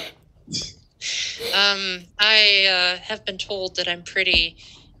 I have been told that I'm pretty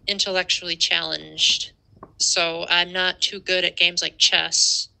intellectually challenged, so I'm not too good at games like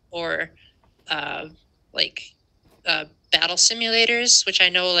chess or battle simulators, which I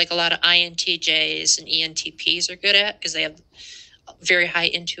know like a lot of INTJs and ENTPs are good at because they have very high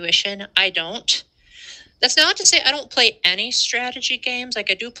intuition. I don't. That's not to say I don't play any strategy games. Like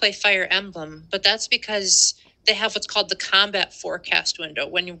I do play Fire Emblem, but that's because they have what's called the combat forecast window.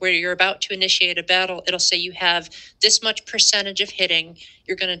 Where you're about to initiate a battle, it'll say you have this much percentage of hitting,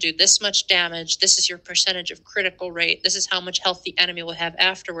 you're going to do this much damage, this is your percentage of critical rate, this is how much health the enemy will have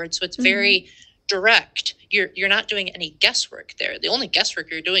afterwards. So it's very direct. You're not doing any guesswork there. The only guesswork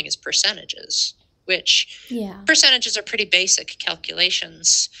you're doing is percentages, which percentages are pretty basic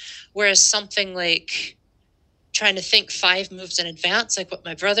calculations. Whereas something like trying to think 5 moves in advance, like what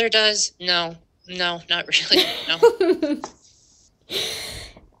my brother does, no, not really. No.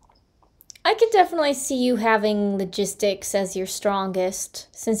 I could definitely see you having logistics as your strongest,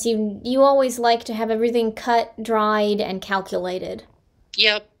 since you always like to have everything cut, dried, and calculated.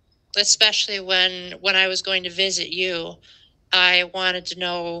 Yep. Especially when I was going to visit you, I wanted to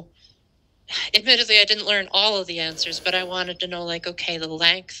know, admittedly I didn't learn all of the answers, but I wanted to know, like, okay, the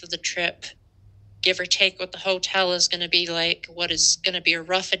length of the trip, give or take what the hotel is going to be like, what is going to be a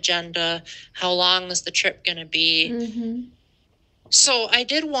rough agenda, how long is the trip going to be. So I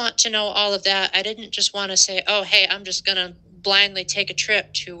did want to know all of that. I didn't just want to say, oh, hey, I'm just going to blindly take a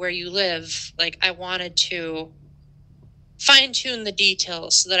trip to where you live. Like, I wanted to fine-tune the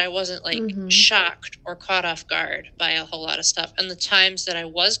details so that I wasn't, like, shocked or caught off guard by a whole lot of stuff. And the times that I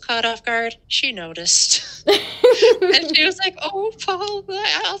was caught off guard, she noticed. And she was like, oh, Paul,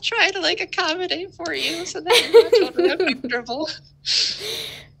 I'll try to, like, accommodate for you so that you're not totally uncomfortable.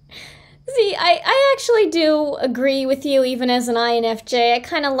 See, I actually do agree with you, even as an INFJ. I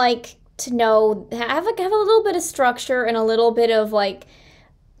kind of like to know, have a little bit of structure and a little bit of, like,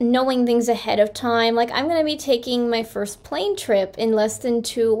 knowing things ahead of time. Like, I'm going to be taking my first plane trip in less than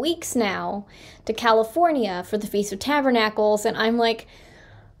 2 weeks now to California for the Feast of Tabernacles, and I'm like,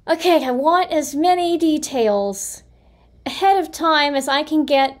 okay, I want as many details ahead of time as I can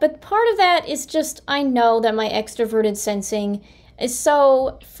get, but part of that is just I know that my extroverted sensing is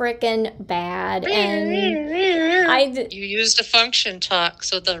so frickin' bad, and You used a function talk,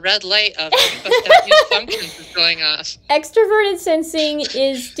 so the red light of that use functions is going off. Extroverted sensing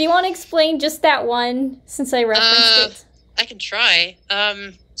is... Do you want to explain just that one, since I referenced it? I can try.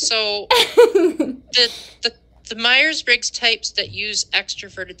 So the Myers-Briggs types that use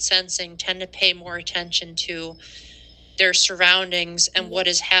extroverted sensing tend to pay more attention to their surroundings and what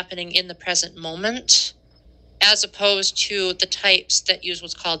is happening in the present moment, as opposed to the types that use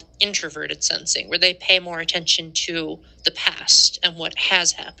what's called introverted sensing, where they pay more attention to the past and what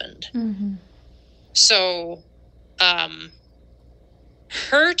has happened. Mm-hmm. So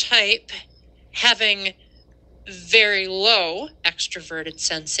her type, having very low extroverted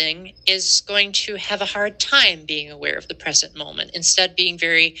sensing, is going to have a hard time being aware of the present moment, instead being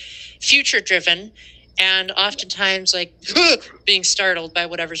very future driven and oftentimes like being startled by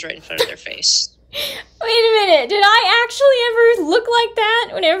whatever's right in front of their face. Wait a minute, did I actually ever look like that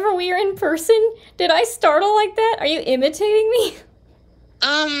whenever we were in person? Did I startle like that? Are you imitating me?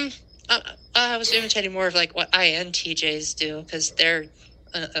 I was imitating more of like what INTJs do, because they're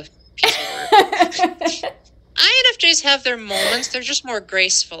a piece of work. INFJs have their moments. They're just more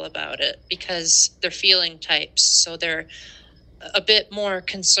graceful about it because they're feeling types. So they're a bit more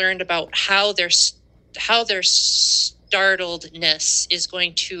concerned about how their startledness is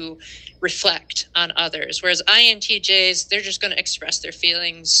going to reflect on others. Whereas INTJs, they're just going to express their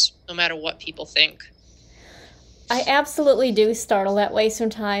feelings no matter what people think. I absolutely do startle that way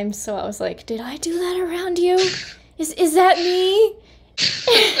sometimes. So I was like, did I do that around you? Is that me?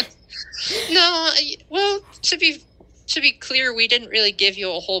 No, well, to be clear, we didn't really give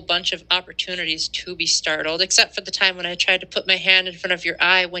you a whole bunch of opportunities to be startled, except for the time when I tried to put my hand in front of your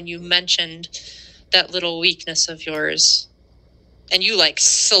eye when you mentioned that little weakness of yours. And you, like,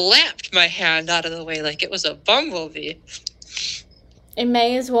 slapped my hand out of the way like it was a bumblebee. It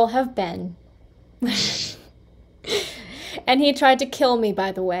may as well have been. And he tried to kill me,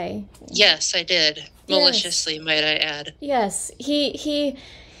 by the way. Yes, I did. Maliciously, yes. Might I add. Yes,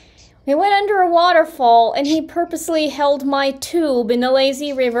 we went under a waterfall, and he purposely held my tube in the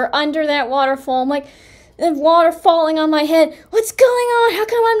lazy river under that waterfall. I'm like, the water falling on my head. What's going on? How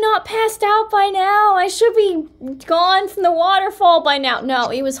come I'm not passed out by now? I should be gone from the waterfall by now. No,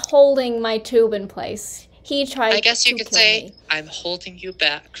 he was holding my tube in place. He tried to kill me. I guess you could say, I'm holding you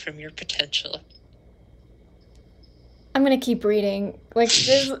back from your potential. I'm gonna keep reading. Like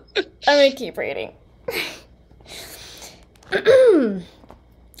this, I'm gonna keep reading.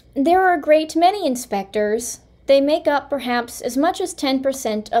 There are a great many inspectors. They make up perhaps as much as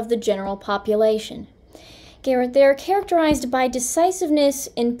 10% of the general population. They are characterized by decisiveness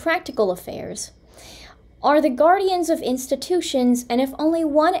in practical affairs, are the guardians of institutions, and if only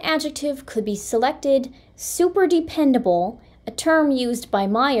one adjective could be selected, super dependable, a term used by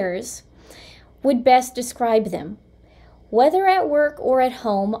Myers, would best describe them. Whether at work or at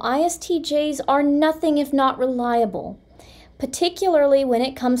home, ISTJs are nothing if not reliable, particularly when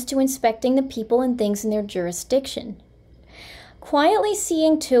it comes to inspecting the people and things in their jurisdiction. Quietly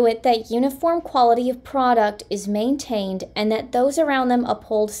seeing to it that uniform quality of product is maintained and that those around them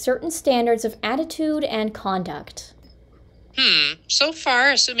uphold certain standards of attitude and conduct. So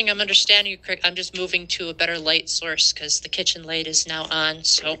far, assuming I'm understanding you correct, I'm just moving to a better light source because the kitchen light is now on,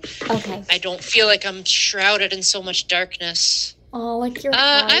 so okay. I don't feel like I'm shrouded in so much darkness. Oh, like you're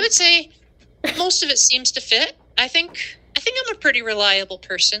I would say most of it seems to fit. I think I'm a pretty reliable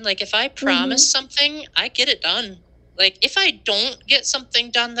person. Like, if I promise something, I get it done. Like, if I don't get something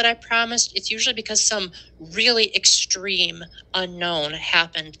done that I promised, it's usually because some really extreme unknown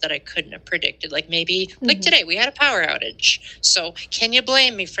happened that I couldn't have predicted. Like, maybe, like today, we had a power outage. So can you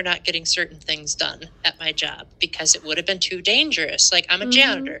blame me for not getting certain things done at my job? Because it would have been too dangerous. Like, I'm a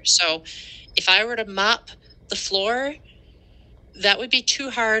janitor. So if I were to mop the floor, that would be too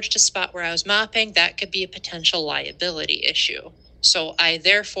hard to spot where I was mopping. That could be a potential liability issue. So I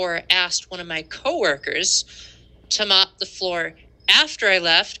therefore asked one of my coworkers to mop the floor after I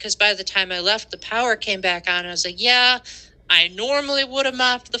left, because by the time I left, the power came back on. I was like, yeah, I normally would have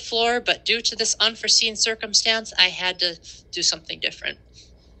mopped the floor, but due to this unforeseen circumstance, I had to do something different.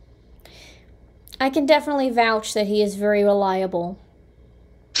 I can definitely vouch that he is very reliable.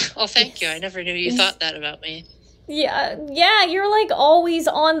 Oh, thank you. I never knew you thought that about me. Yeah, you're like always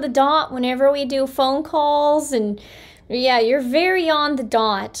on the dot whenever we do phone calls, and yeah, you're very on the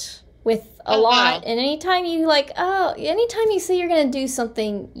dot with a lot. Wow. And anytime you say you're gonna do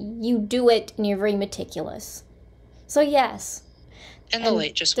something, you do it, and you're very meticulous. So yes. And the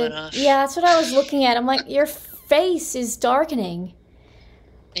light just went off. Yeah, that's what I was looking at. I'm like, your face is darkening.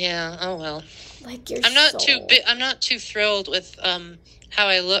 Yeah, oh well. Like your I'm not soul. I'm not too thrilled with how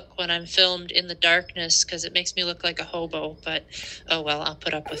I look when I'm filmed in the darkness because it makes me look like a hobo. But oh well, I'll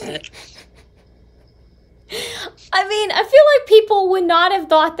put up with it. I mean, I feel like people would not have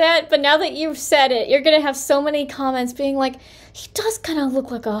thought that, but now that you've said it, you're gonna have so many comments being like, he does kind of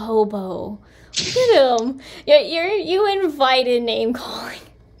look like a hobo. Look at him. You invited name calling.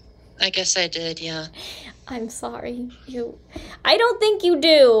 I guess I did, yeah. I'm sorry. I don't think you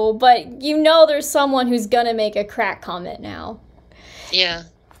do, but you know there's someone who's gonna make a crack comment now. Yeah.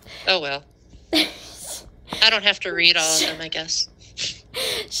 Oh well. I don't have to read all of them, I guess.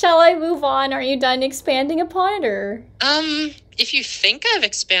 Shall I move on? Are you done expanding upon it, or? If you think I've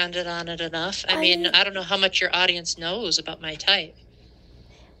expanded on it enough, I mean, I don't know how much your audience knows about my type.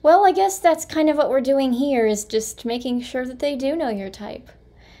 Well, I guess that's kind of what we're doing here, is just making sure that they do know your type.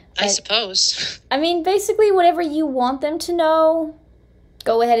 I suppose. I mean, basically, whatever you want them to know,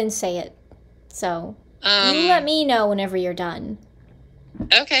 go ahead and say it. So, you let me know whenever you're done.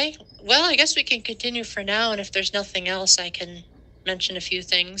 Okay. Well, I guess we can continue for now, and if there's nothing else, I can mention a few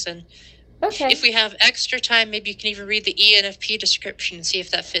things. And okay. If we have extra time, maybe you can even read the ENFP description and see if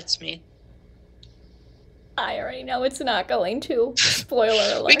that fits me. I already know it's not going to.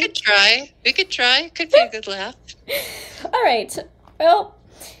 Spoiler alert. We could try. Could be a good laugh. All right. Well,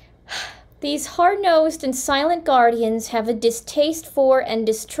 these hard-nosed and silent guardians have a distaste for and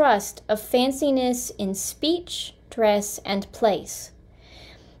distrust of fanciness in speech, dress, and place.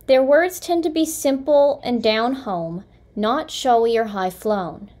 Their words tend to be simple and down-home, not showy or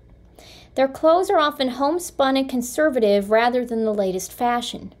high-flown. Their clothes are often homespun and conservative rather than the latest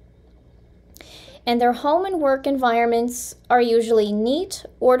fashion. And their home and work environments are usually neat,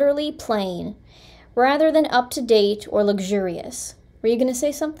 orderly, plain, rather than up-to-date or luxurious. Were you going to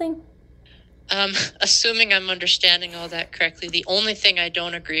say something? Assuming I'm understanding all that correctly, the only thing I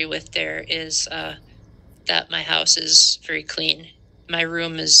don't agree with there is that my house is very clean. My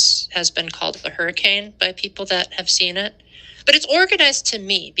room has been called a hurricane by people that have seen it. But it's organized to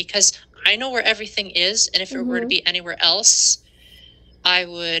me because I know where everything is, and if it were to be anywhere else, I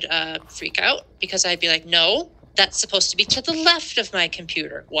would freak out because I'd be like, no, that's supposed to be to the left of my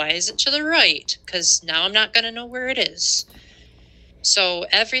computer. Why is it to the right? Because now I'm not going to know where it is. So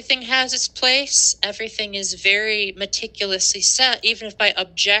everything has its place. Everything is very meticulously set, even if by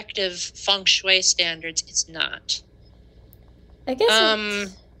objective feng shui standards, it's not. I guess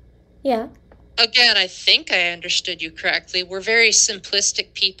yeah. Again, I think I understood you correctly. We're very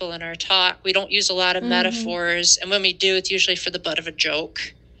simplistic people in our talk. We don't use a lot of metaphors, and when we do, it's usually for the butt of a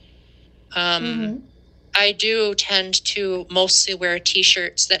joke. I do tend to mostly wear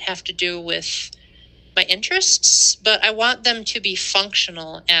T-shirts that have to do with my interests, but I want them to be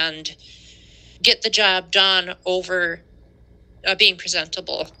functional and get the job done over being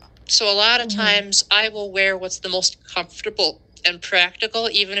presentable. So a lot of times I will wear what's the most comfortable and practical,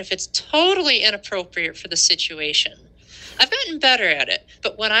 even if it's totally inappropriate for the situation. I've gotten better at it,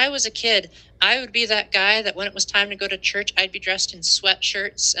 but when I was a kid, I would be that guy that when it was time to go to church, I'd be dressed in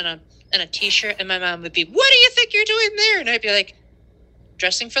sweatshirts and a T-shirt, and my mom would be, "What do you think you're doing there?" And I'd be like,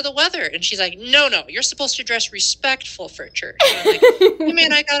 "Dressing for the weather." And she's like, no, you're supposed to dress respectful for church. And I'm like, hey,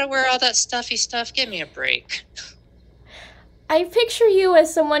 man, I gotta wear all that stuffy stuff. Give me a break. I picture you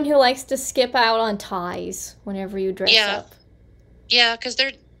as someone who likes to skip out on ties whenever you dress up. Yeah, because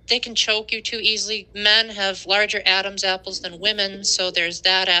they can choke you too easily. Men have larger Adam's apples than women, so there's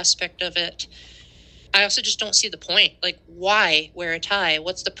that aspect of it. I also just don't see the point. Like, why wear a tie?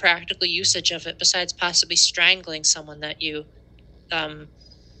 What's the practical usage of it besides possibly strangling someone that you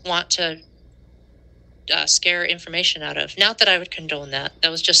want to scare information out of? Not that I would condone that.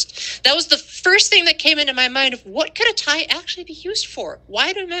 That was the first thing that came into my mind of what could a tie actually be used for?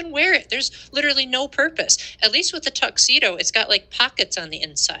 Why do men wear it? There's literally no purpose. At least with the tuxedo, it's got like pockets on the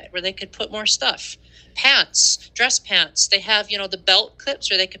inside where they could put more stuff. Pants, dress pants, they have, the belt clips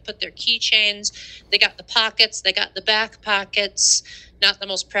where they could put their keychains. They got the pockets, they got the back pockets. Not the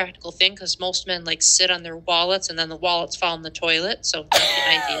most practical thing because most men like sit on their wallets and then the wallets fall in the toilet, so not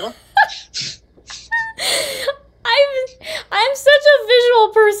ideal. I'm such a visual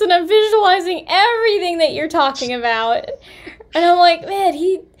person. I'm visualizing everything that you're talking about, and I'm like, man,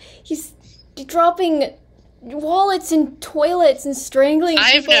 he's dropping wallets in toilets and strangling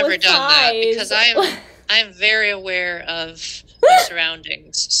people I've never with done ties. that because I'm very aware of my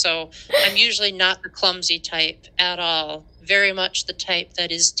surroundings, so I'm usually not the clumsy type at all. Very much the type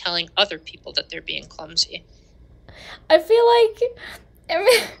that is telling other people that they're being clumsy. I feel like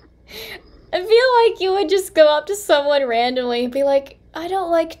you would just go up to someone randomly and be like, I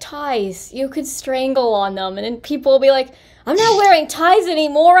don't like ties. You could strangle on them, and then people will be like, I'm not wearing ties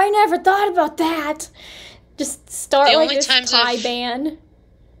anymore. I never thought about that. Just start like this tie ban.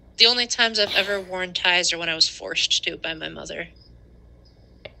 The only times I've ever worn ties are when I was forced to by my mother.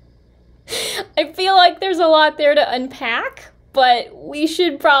 I feel like there's a lot there to unpack, but we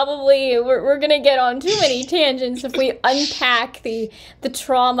should probably, we're going to get on too many tangents if we unpack the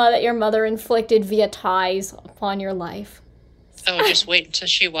trauma that your mother inflicted via ties upon your life. Oh, just wait until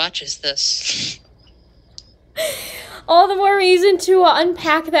she watches this. All the more reason to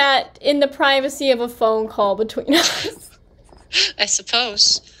unpack that in the privacy of a phone call between us. I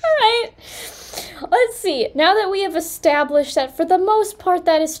suppose. All right. Let's see. Now that we have established that for the most part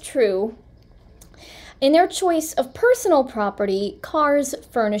that is true, in their choice of personal property, cars,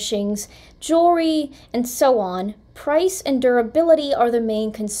 furnishings, jewelry, and so on, price and durability are the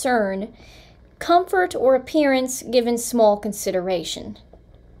main concern. Comfort or appearance given small consideration.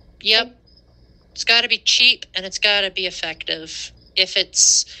 Yep. It's got to be cheap and it's got to be effective. If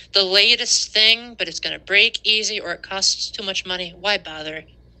it's the latest thing, but it's going to break easy or it costs too much money, why bother?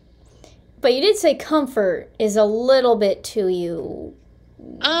 But you did say comfort is a little bit to you.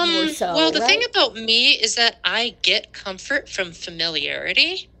 Well, the thing about me is that I get comfort from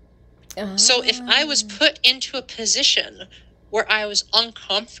familiarity. So if I was put into a position where I was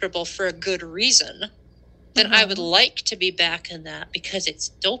uncomfortable for a good reason, then I would like to be back in that because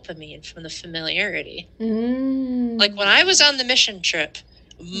it's dopamine from the familiarity. Like when I was on the mission trip,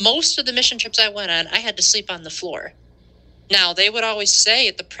 most of the mission trips I went on, I had to sleep on the floor. Now, they would always say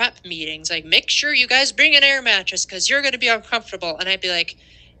at the prep meetings, like, make sure you guys bring an air mattress because you're going to be uncomfortable. And I'd be like,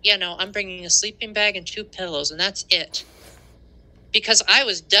 yeah, no, I'm bringing a sleeping bag and 2 pillows, and that's it. Because I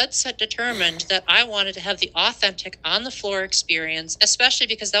was dead set determined that I wanted to have the authentic on-the-floor experience, especially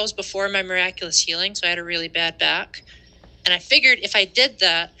because that was before my miraculous healing, so I had a really bad back. And I figured if I did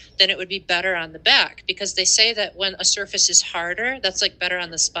that, then it would be better on the back, because they say that when a surface is harder, that's, like, better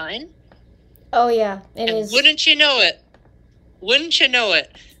on the spine. Oh, yeah, it is. Wouldn't you know it?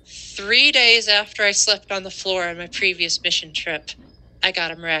 3 days after I slept on the floor on my previous mission trip, I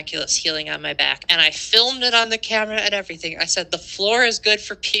got a miraculous healing on my back, and I filmed it on the camera and everything. I said, the floor is good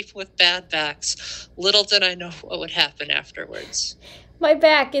for people with bad backs. Little did I know what would happen afterwards. My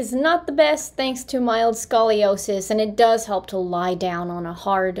back is not the best thanks to mild scoliosis, and it does help to lie down on a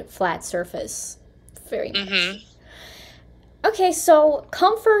hard, flat surface. Very much. Okay, so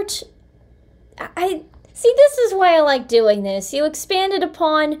comfort. See, this is why I like doing this. You expanded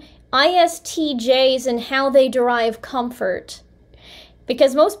upon ISTJs and how they derive comfort.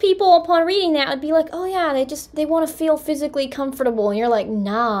 Because most people, upon reading that, would be like, oh yeah, they want to feel physically comfortable. And you're like,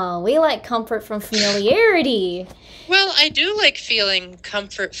 nah, we like comfort from familiarity. Well, I do like feeling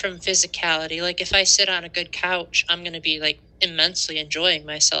comfort from physicality. Like, if I sit on a good couch, I'm going to be, like, immensely enjoying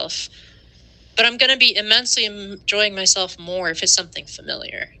myself. But I'm going to be immensely enjoying myself more if it's something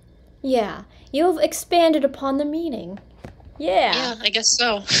familiar. Yeah, you have expanded upon the meaning. Yeah, I guess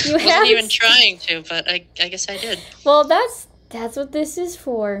so. I wasn't even trying to, but I guess I did. Well, that's what this is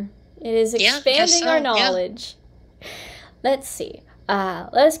for. It is expanding our knowledge. Yeah. Let's see.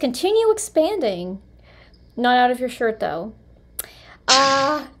 Let us continue expanding. Not out of your shirt, though.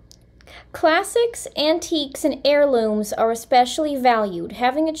 Classics, antiques, and heirlooms are especially valued,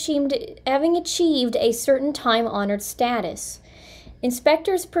 having achieved a certain time-honored status.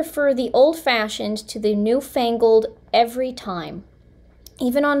 Inspectors prefer the old-fashioned to the newfangled every time.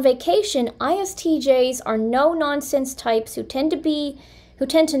 Even on vacation, ISTJs are no-nonsense types who tend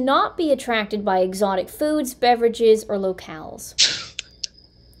to not be attracted by exotic foods, beverages, or locales.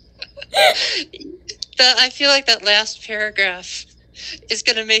 I feel like that last paragraph is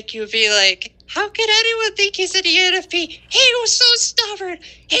going to make you be like, how could anyone think he's an ENFP? He was so stubborn.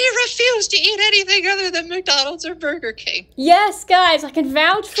 He refused to eat anything other than McDonald's or Burger King. Yes, guys, I can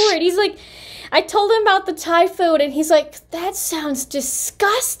vouch for it. He's like, I told him about the Thai food, and he's like, that sounds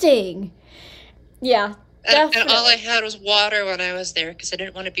disgusting. Yeah, definitely. And all I had was water when I was there because I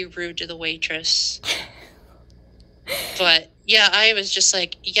didn't want to be rude to the waitress. But, yeah, I was just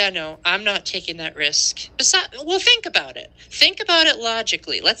like, yeah, no, I'm not taking that risk. Well, think about it. Think about it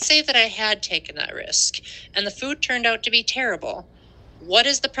logically. Let's say that I had taken that risk, and the food turned out to be terrible. What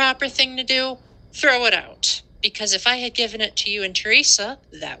is the proper thing to do? Throw it out. Because if I had given it to you and Teresa,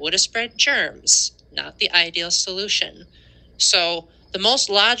 that would have spread germs. Not the ideal solution. So the most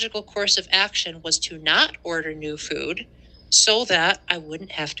logical course of action was to not order new food so that I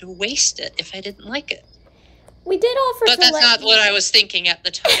wouldn't have to waste it if I didn't like it. We did offer But that's not what I was thinking at the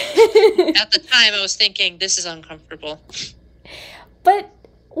time. At the time, I was thinking, this is uncomfortable. But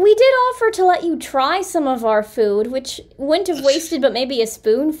We did offer to let you try some of our food, which wouldn't have wasted but maybe a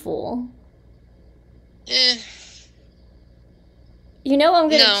spoonful. You know I'm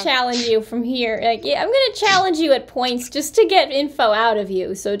going to challenge you from here. Like, yeah, I'm going to challenge you at points just to get info out of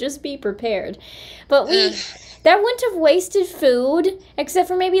you, so just be prepared. But that wouldn't have wasted food, except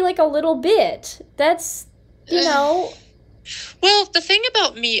for maybe like a little bit. That's, you know... Well, the thing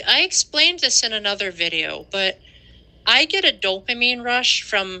about me, I explained this in another video, but I get a dopamine rush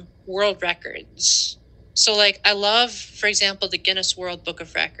from world records. So, like, I love, for example, the Guinness World Book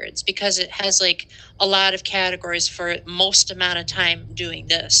of Records because it has, like, a lot of categories for most amount of time doing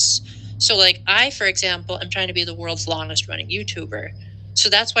this. So, like, I, for example, am trying to be the world's longest running YouTuber. So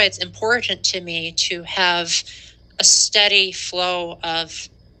that's why it's important to me to have a steady flow of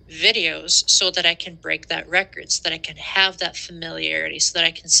videos so that I can break that record, so that I can have that familiarity, so that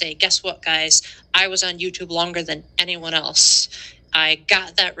I can say, guess what, guys? I was on YouTube longer than anyone else. I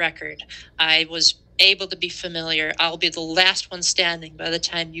got that record. I was able to be familiar. I'll be the last one standing by the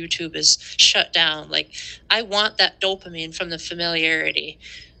time YouTube is shut down. Like, I want that dopamine from the familiarity.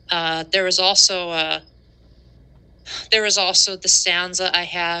 There was also the stanza I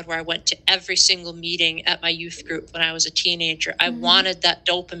had where I went to every single meeting at my youth group when I was a teenager. I wanted that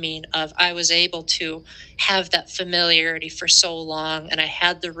dopamine of I was able to have that familiarity for so long, and I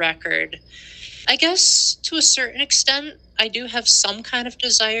had the record. I guess to a certain extent, I do have some kind of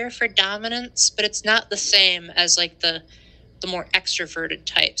desire for dominance, but it's not the same as like the more extroverted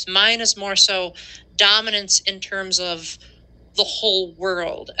types. Mine is more so dominance in terms of the whole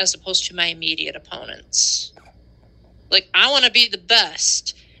world as opposed to my immediate opponents. Like, I want to be the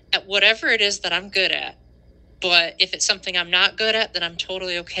best at whatever it is that I'm good at. But if it's something I'm not good at, then I'm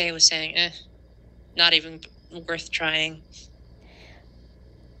totally okay with saying, not even worth trying.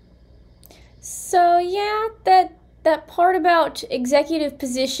 So, yeah, that part about executive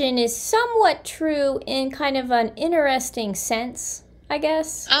position is somewhat true in kind of an interesting sense, I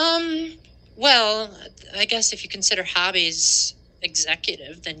guess. Well, I guess if you consider hobbies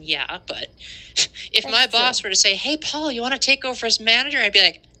executive, then yeah, but if my boss were to say, hey, Paul, you want to take over as manager? I'd be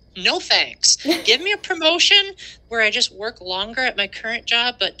like, no, thanks. Give me a promotion where I just work longer at my current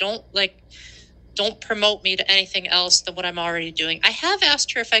job, but don't promote me to anything else than what I'm already doing. I have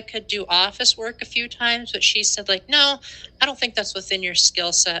asked her if I could do office work a few times, but she said, like, no, I don't think that's within your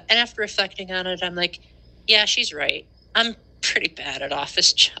skill set. And after reflecting on it, I'm like, yeah, she's right. I'm pretty bad at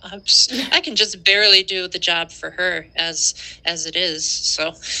office jobs. I can just barely do the job for her as it is.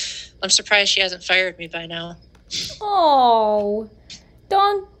 So I'm surprised she hasn't fired me by now. Oh,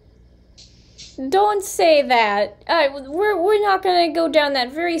 don't say that. We're not gonna go down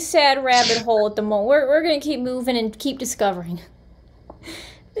that very sad rabbit hole at the moment. We're gonna keep moving and keep discovering.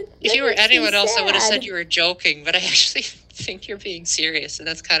 If you were anyone else, I would have said you were joking, but I actually think you're being serious, and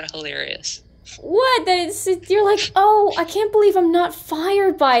that's kind of hilarious. What? You're like, oh, I can't believe I'm not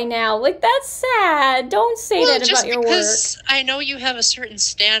fired by now. Like, that's sad. Don't say that about your work. Because I know you have a certain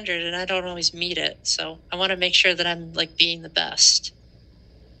standard, and I don't always meet it. So I want to make sure that I'm, like, being the best.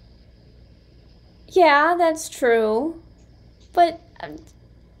 Yeah, that's true. But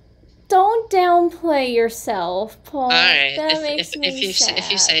don't downplay yourself, Paul. All right. That makes me sad.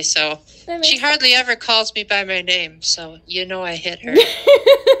 If you say so. She hardly ever calls me by my name, so you know I hit her.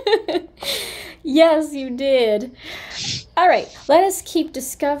 Yes, you did. All right, let us keep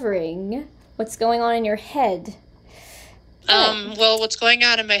discovering what's going on in your head. Well, what's going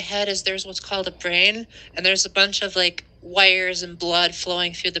on in my head is there's what's called a brain, and there's a bunch of, like, wires and blood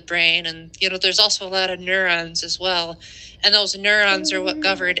flowing through the brain, and, you know, there's also a lot of neurons as well, and those neurons are what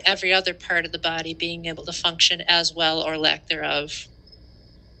govern every other part of the body being able to function as well or lack thereof.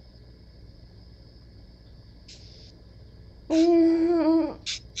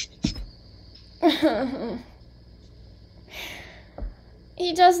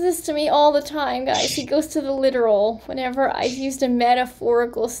 He does this to me all the time, guys. He goes to the literal whenever I've used a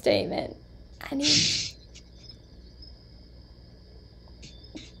metaphorical statement.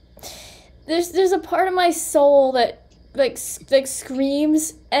 There's a part of my soul that like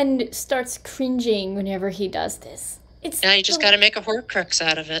screams and starts cringing whenever he does this. Now you just gotta make a Horcrux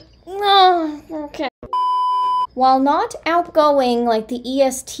out of it. Oh, okay. While not outgoing like the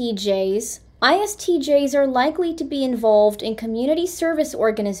ESTJs, ISTJs are likely to be involved in community service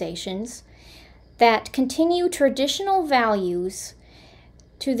organizations that continue traditional values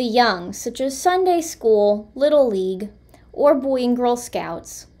to the young, such as Sunday school, Little League, or Boy and Girl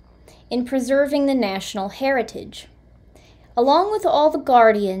Scouts, in preserving the national heritage. Along with all the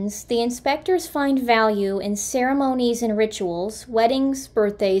guardians, the inspectors find value in ceremonies and rituals, weddings,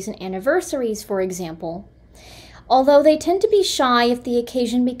 birthdays, and anniversaries, for example, although they tend to be shy if the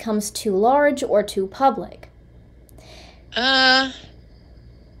occasion becomes too large or too public. Oh,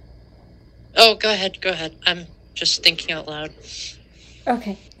 go ahead. I'm just thinking out loud.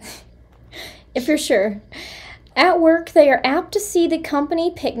 Okay. If you're sure. At work, they are apt to see the company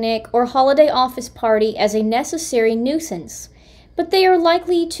picnic or holiday office party as a necessary nuisance, but they are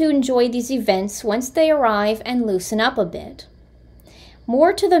likely to enjoy these events once they arrive and loosen up a bit.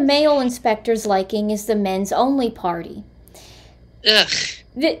 More to the male inspector's liking is the men's-only party. Ugh.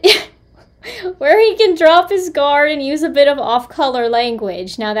 Where he can drop his guard and use a bit of off-color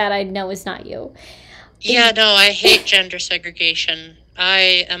language. Now that I know is not you. Yeah, no, I hate gender segregation.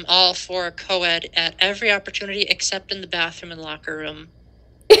 I am all for co-ed at every opportunity except in the bathroom and locker room.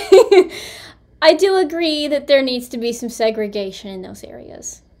 I do agree that there needs to be some segregation in those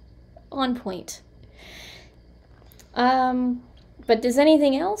areas. On point. But does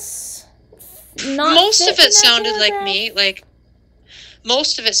anything else not Most fit of in it that sounded like paragraph? me,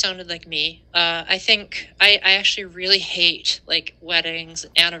 most of it sounded like me. I think I actually really hate weddings,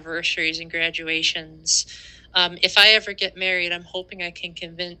 anniversaries, and graduations. If I ever get married, I'm hoping I can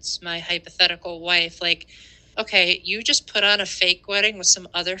convince my hypothetical wife, okay, you just put on a fake wedding with some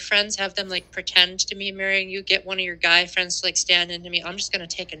other friends, have them pretend to be marrying you, get one of your guy friends to stand into me. I'm just going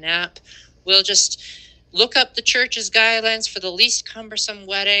to take a nap. We'll just look up the church's guidelines for the least cumbersome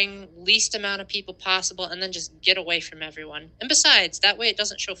wedding, least amount of people possible, and then just get away from everyone. And besides, that way it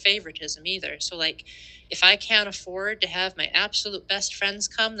doesn't show favoritism either. So if I can't afford to have my absolute best friends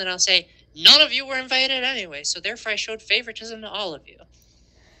come, then I'll say, none of you were invited anyway, so therefore I showed favoritism to all of you.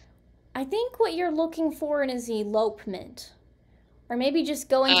 I think what you're looking for is elopement. Or maybe just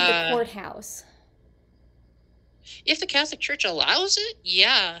going to the courthouse. If the Catholic Church allows it,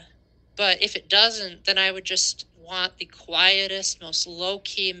 yeah. But if it doesn't, then I would just want the quietest, most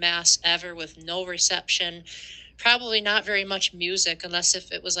low-key mass ever with no reception. Probably not very much music, unless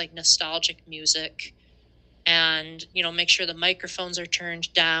if it was nostalgic music. And, make sure the microphones are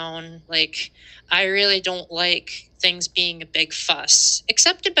turned down. I really don't like things being a big fuss,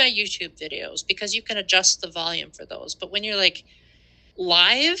 except in my YouTube videos, because you can adjust the volume for those. But when you're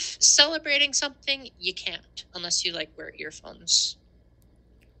live celebrating something, you can't, unless you wear earphones.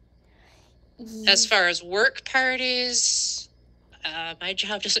 As far as work parties, my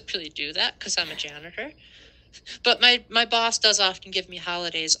job doesn't really do that because I'm a janitor. But my boss does often give me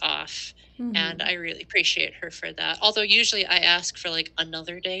holidays off, and I really appreciate her for that. Although usually I ask for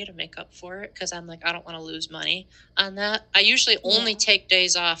another day to make up for it because I'm I don't want to lose money on that. I usually only take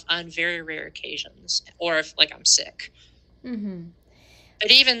days off on very rare occasions or if I'm sick. But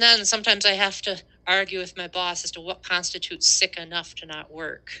even then, sometimes I have to argue with my boss as to what constitutes sick enough to not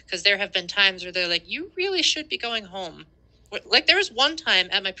work. Because there have been times where they're you really should be going home. There was one time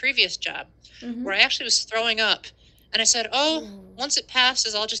at my previous job where I actually was throwing up. And I said, once it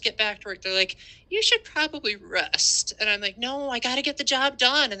passes, I'll just get back to work. They're you should probably rest. And I'm no, I got to get the job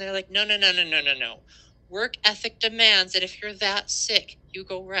done. And they're no. Work ethic demands that if you're that sick, you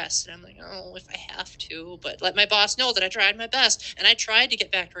go rest. And I'm if I have to, but let my boss know that I tried my best. And I tried to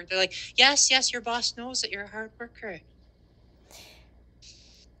get back to work. They're yes, your boss knows that you're a hard worker.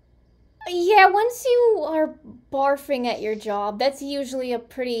 Yeah, once you are barfing at your job, that's usually a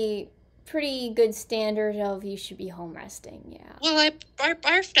pretty good standard of you should be home resting, yeah. Well, I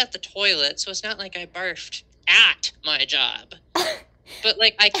barfed at the toilet, so it's not like I barfed at my job. But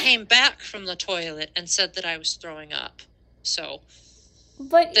I came back from the toilet and said that I was throwing up. So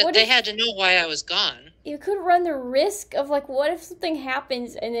but they had to know why I was gone. You could run the risk of what if something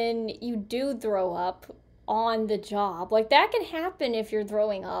happens and then you do throw up on the job? That can happen if you're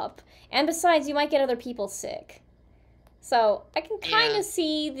throwing up. And besides, you might get other people sick. So I can kind of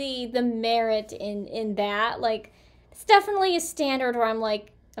see the merit in that. It's definitely a standard where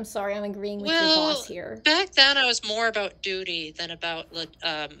I'm sorry, I'm agreeing with your boss here. Back then I was more about duty than about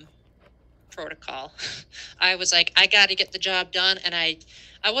protocol. I was I got to get the job done, and I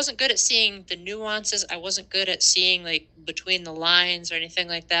wasn't good at seeing the nuances. I wasn't good at seeing between the lines or anything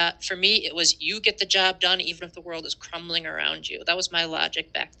like that. For me, it was you get the job done even if the world is crumbling around you. That was my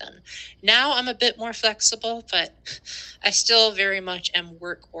logic back then. Now I'm a bit more flexible, but I still very much am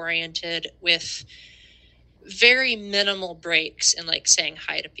work oriented with very minimal breaks and saying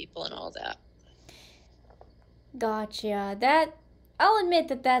hi to people and all that. Gotcha. I'll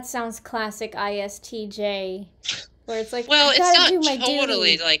admit that sounds classic ISTJ, where it's well, I it's gotta not do my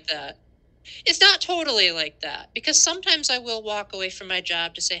totally duty. like that. It's not totally like that, because sometimes I will walk away from my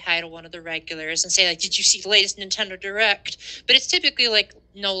job to say hi to one of the regulars and say did you see the latest Nintendo Direct? But it's typically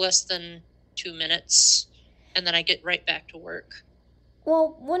no less than 2 minutes, and then I get right back to work.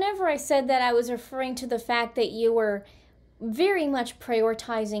 Well, whenever I said that, I was referring to the fact that you were very much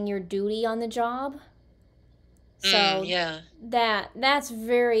prioritizing your duty on the job. So yeah. that's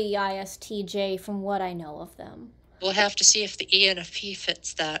very ISTJ from what I know of them. We'll have to see if the ENFP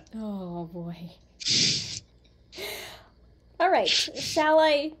fits that. Oh boy. All right. Shall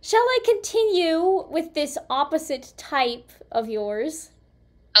I continue with this opposite type of yours?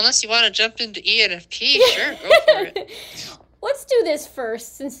 Unless you want to jump into ENFP, sure, go for it. Let's do this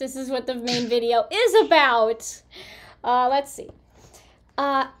first, since this is what the main video is about. Let's see.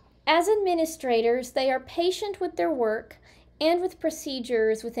 As administrators, they are patient with their work and with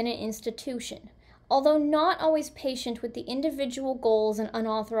procedures within an institution, although not always patient with the individual goals and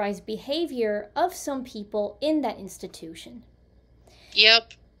unauthorized behavior of some people in that institution.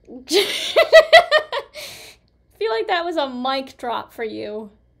 Yep. I feel like that was a mic drop for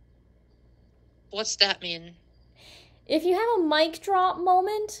you. What's that mean? If you have a mic drop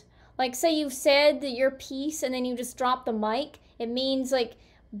moment, like say you've said your piece and then you just drop the mic, it means like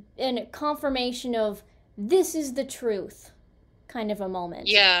a confirmation of this is the truth kind of a moment.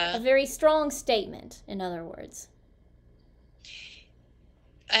 Yeah. A very strong statement, in other words.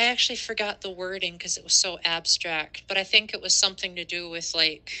 I actually forgot the wording because it was so abstract, but I think it was something to do with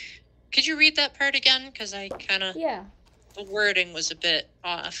like, could you read that part again? Because I kind of, yeah, the wording was a bit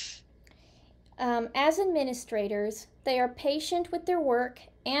off. As administrators, they are patient with their work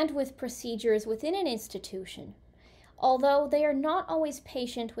and with procedures within an institution, although they are not always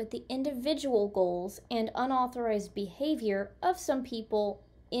patient with the individual goals and unauthorized behavior of some people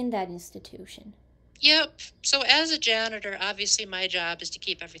in that institution. Yep. So as a janitor, obviously my job is to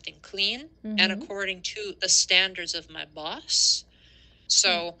keep everything clean and according to the standards of my boss.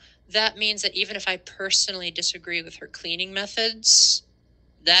 So that means that even if I personally disagree with her cleaning methods,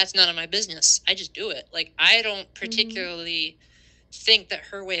 that's none of my business. I just do it. Like, I don't particularly think that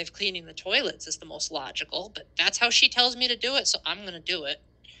her way of cleaning the toilets is the most logical, but that's how she tells me to do it, so I'm going to do it.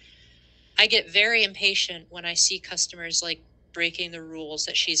 I get very impatient when I see customers, like, breaking the rules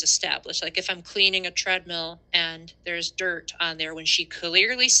that she's established. Like, if I'm cleaning a treadmill and there's dirt on there when she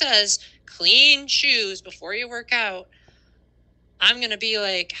clearly says, clean shoes before you work out, I'm going to be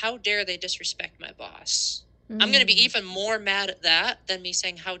like, how dare they disrespect my boss? I'm going to be even more mad at that than me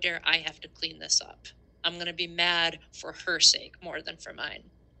saying, how dare I have to clean this up? I'm going to be mad for her sake more than for mine.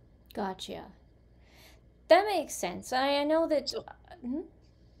 Gotcha. That makes sense. I know that...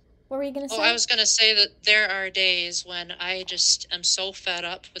 What were you going to say? I was going to say that there are days when I just am so fed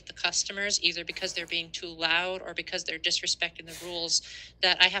up with the customers, either because they're being too loud or because they're disrespecting the rules,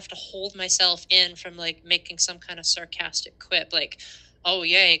 that I have to hold myself in from, like, making some kind of sarcastic quip, like, oh,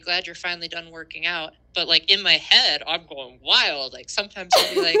 yay, glad you're finally done working out. But, like, in my head, I'm going wild. Like, sometimes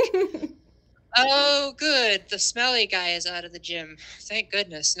I'll be like, oh, good, the smelly guy is out of the gym. Thank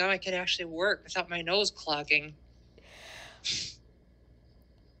goodness. Now I can actually work without my nose clogging.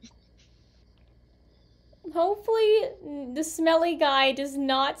 Hopefully the smelly guy does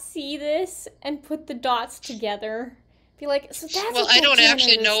not see this and put the dots together. Be like, so that's well, what I don't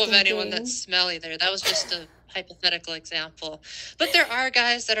actually janitor's know of thinking. anyone that's smelly there. That was just a hypothetical example. But there are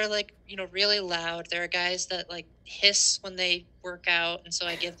guys that are, like, you know, really loud. There are guys that, like, hiss when they work out, and so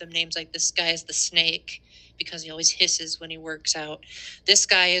I give them names like, this guy is the snake because he always hisses when he works out. This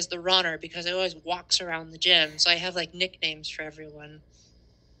guy is the runner because he always walks around the gym. So I have, like, nicknames for everyone.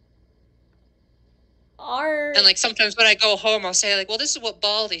 And, like, sometimes when I go home, I'll say, like, well, this is what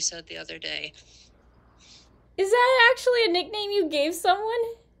Baldy said the other day. Is that actually a nickname you gave someone?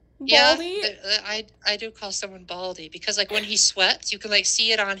 Baldy? Yeah, I do call someone Baldy because, like, when he sweats, you can, like,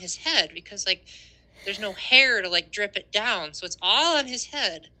 see it on his head because, like, there's no hair to, like, drip it down, so it's all on his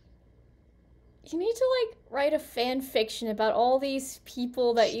head. You need to, like, write a fan fiction about all these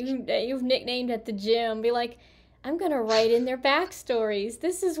people that you've nicknamed at the gym. Be like, I'm gonna write in their backstories.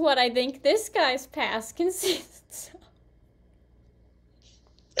 This is what I think this guy's past consists of.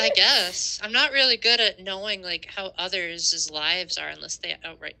 I guess. I'm not really good at knowing, like, how others' lives are unless they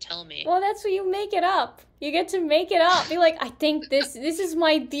outright tell me. Well, that's what you make it up. You get to make it up. Be like, I think this is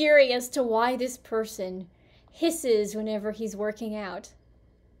my theory as to why this person hisses whenever he's working out.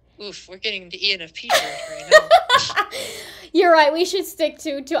 Oof, we're getting into ENFP territory now. You're right. We should stick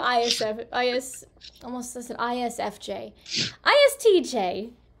to almost said ISFJ.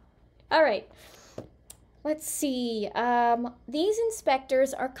 ISTJ. All right. Let's see. These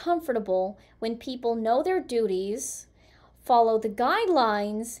inspectors are comfortable when people know their duties, follow the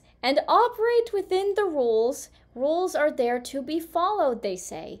guidelines, and operate within the rules. Rules are there to be followed, they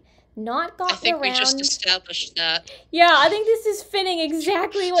say. Not gotten around. I think we just established that. Yeah, I think this is fitting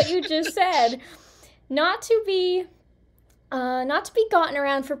exactly what you just said. Not to be Not to be gotten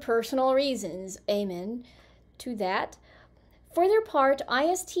around for personal reasons. Amen to that. For their part,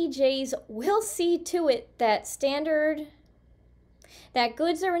 ISTJs will see to it that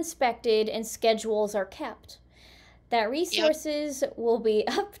goods are inspected and schedules are kept. That resources will be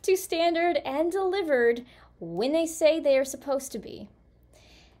up to standard and delivered when they say they are supposed to be.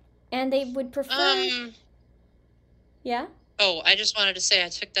 And they would prefer... Yeah? Oh, I just wanted to say I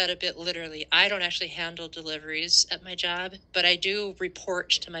took that a bit literally. I don't actually handle deliveries at my job, but I do report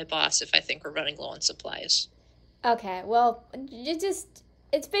to my boss if I think we're running low on supplies. Okay, well,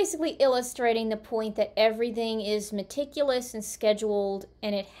 it's basically illustrating the point that everything is meticulous and scheduled,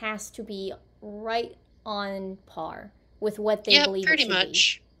 and it has to be right on par with what they believe it should be. Yeah, pretty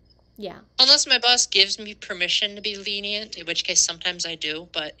much. Yeah. Unless my boss gives me permission to be lenient, in which case sometimes I do.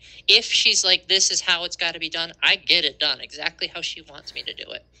 But if she's like, this is how it's got to be done, I get it done exactly how she wants me to do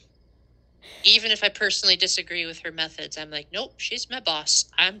it. Even if I personally disagree with her methods, I'm like, nope, she's my boss.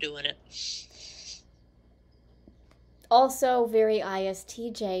 I'm doing it. Also very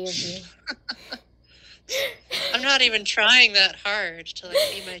ISTJ of you. I'm not even trying that hard to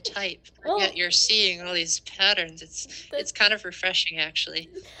be my type. Yet you're seeing all these patterns. It's kind of refreshing, actually.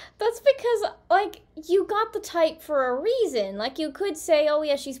 That's because, you got the type for a reason. You could say, oh,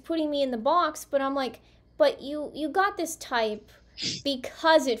 yeah, she's putting me in the box, but I'm like, but you got this type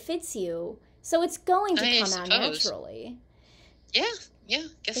because it fits you. So it's going to come out naturally. Yeah,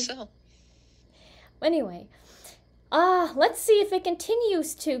 guess so. Anyway, let's see if it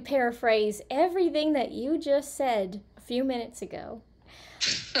continues to paraphrase everything that you just said a few minutes ago.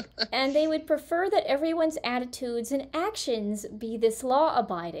 And they would prefer that everyone's attitudes and actions be this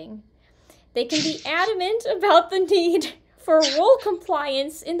law-abiding. They can be adamant about the need for rule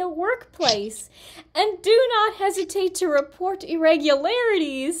compliance in the workplace and do not hesitate to report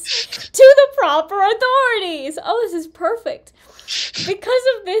irregularities to the proper authorities. Oh, this is perfect. Because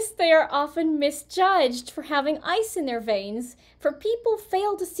of this, they are often misjudged for having ice in their veins, for people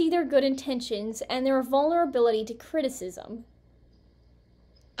fail to see their good intentions and their vulnerability to criticism.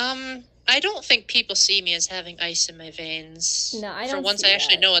 I don't think people see me as having ice in my veins. No, I don't. For once, I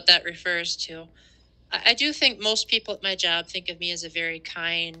actually know what that refers to. I do think most people at my job think of me as a very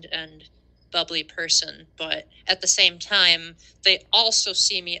kind and bubbly person, but at the same time, they also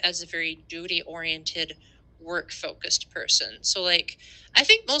see me as a very duty-oriented, work-focused person. So, I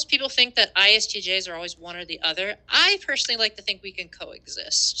think most people think that ISTJs are always one or the other. I personally like to think we can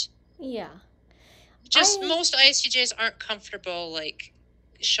coexist. Yeah. Most ISTJs aren't comfortable,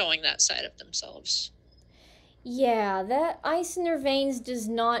 showing that side of themselves. Yeah, that ice in their veins does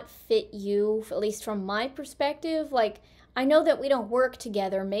not fit you, at least from my perspective. I know that we don't work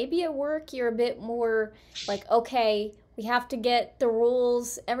together. Maybe at work you're a bit more okay, we have to get the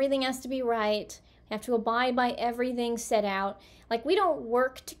rules, everything has to be right, we have to abide by everything set out. We don't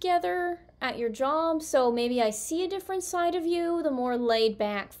work together at your job, so maybe I see a different side of you, the more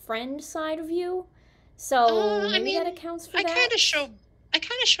laid-back friend side of you. So maybe that accounts for that. I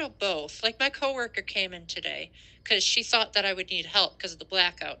kind of show both. My coworker came in today because she thought that I would need help because of the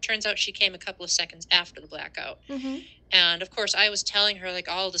blackout. Turns out she came a couple of seconds after the blackout. Mm-hmm. And, of course, I was telling her,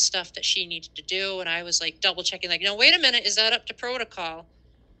 all the stuff that she needed to do, and I was, double-checking, no, wait a minute, is that up to protocol?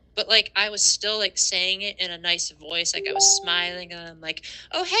 But, I was still, saying it in a nice voice, I was smiling, and I'm like,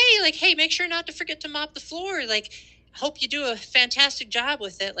 oh, hey, make sure not to forget to mop the floor, hope you do a fantastic job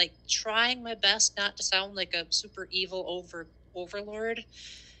with it, trying my best not to sound like a super evil overlord.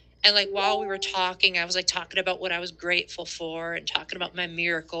 And while we were talking, I was talking about what I was grateful for and talking about my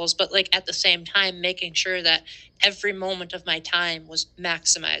miracles, but at the same time making sure that every moment of my time was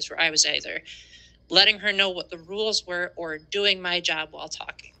maximized, where I was either letting her know what the rules were or doing my job while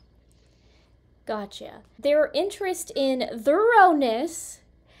talking. Gotcha. Their interest in thoroughness,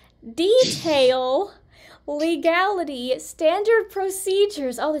 detail, legality, standard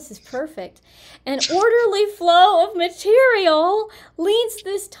procedures, oh, this is perfect, an orderly flow of material leads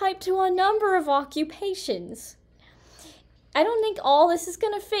this type to a number of occupations. I don't think all this is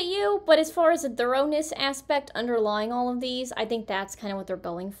going to fit you, but as far as the thoroughness aspect underlying all of these, I think that's kind of what they're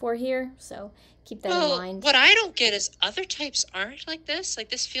going for here, so keep that in mind. What I don't get is other types aren't like this.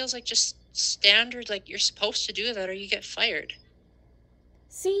 This feels just standard, you're supposed to do that or you get fired.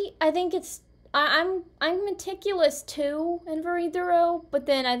 See, I think I'm meticulous too and very thorough, but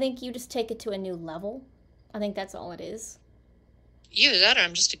then I think you just take it to a new level. I think that's all it is. Either that or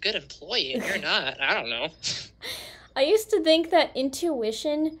I'm just a good employee and you're not. I don't know. I used to think that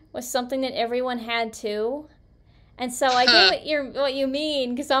intuition was something that everyone had too. And so I get what you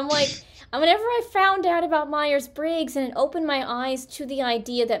mean, because I'm whenever I found out about Myers-Briggs and it opened my eyes to the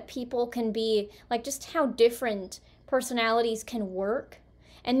idea that people can be, just how different personalities can work,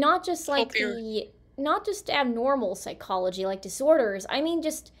 and not just like Hope not just abnormal psychology like disorders. I mean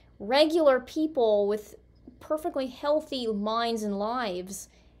just regular people with perfectly healthy minds and lives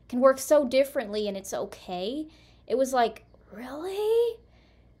can work so differently, and it's okay. It was like, really?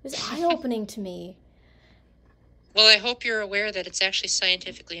 It was eye-opening to me. Well, I hope you're aware that it's actually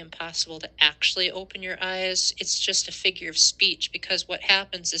scientifically impossible to actually open your eyes. It's just a figure of speech, because what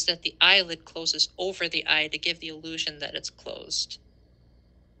happens is that the eyelid closes over the eye to give the illusion that it's closed.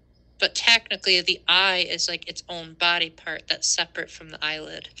 But technically, the eye is like its own body part that's separate from the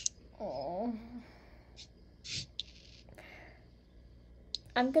eyelid. Oh.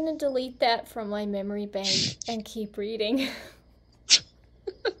 I'm gonna delete that from my memory bank and keep reading.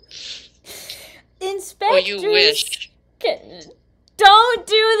 Inspectors. Oh, you wish. Don't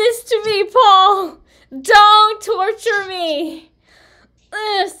do this to me, Paul. Don't torture me.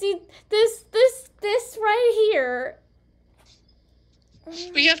 See, this right here.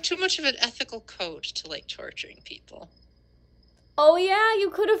 We have too much of an ethical code to like torturing people. Oh yeah, you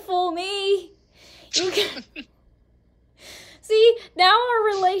could have fooled me. See, now our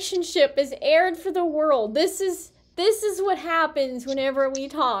relationship is aired for the world. This is what happens whenever we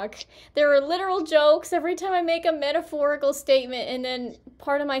talk. There are literal jokes every time I make a metaphorical statement, and then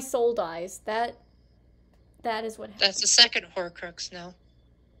part of my soul dies. That is what happens. That's the second Horcrux now.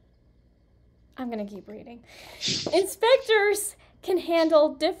 I'm gonna keep reading. Inspectors can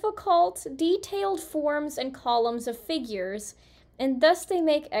handle difficult, detailed forms and columns of figures, and thus they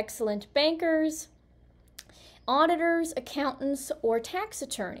make excellent bankers, auditors, accountants, or tax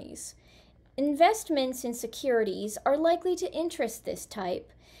attorneys. Investments in securities are likely to interest this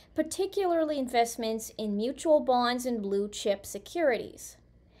type, particularly investments in mutual bonds and blue chip securities.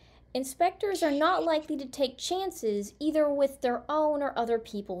 Inspectors are not likely to take chances either with their own or other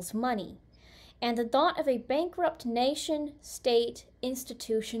people's money, and the thought of a bankrupt nation, state,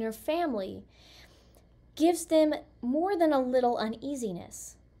 institution, or family gives them more than a little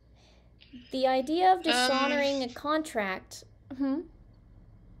uneasiness. The idea of dishonoring a contract...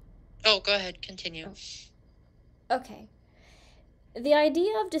 Oh, go ahead. Continue. Okay. The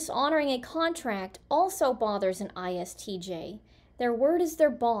idea of dishonoring a contract also bothers an ISTJ. Their word is their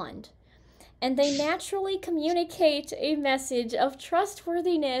bond, and they naturally communicate a message of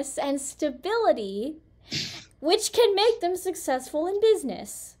trustworthiness and stability, which can make them successful in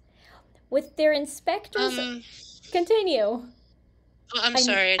business. With their inspectors... Continue. I'm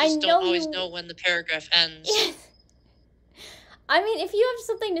sorry, I just don't always know when the paragraph ends. I mean, if you have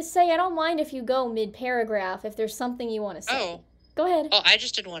something to say, I don't mind if you go mid-paragraph if there's something you want to say. Oh. Go ahead. Oh, I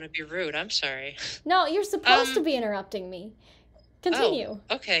just didn't want to be rude. I'm sorry. No, you're supposed to be interrupting me. Continue.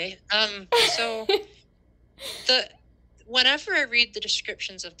 Oh, okay. So whenever I read the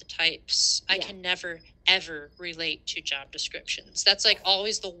descriptions of the types, I can never, ever relate to job descriptions. That's like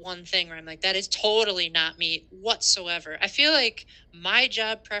always the one thing where I'm like, that is totally not me whatsoever. I feel like my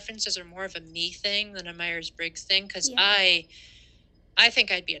job preferences are more of a me thing than a Myers-Briggs thing, because I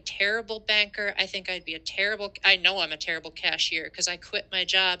think I'd be a terrible banker. I think I know I'm a terrible cashier, because I quit my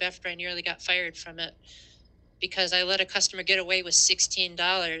job after I nearly got fired from it because I let a customer get away with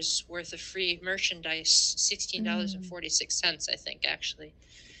 $16 worth of free merchandise, $16.46, I think, actually.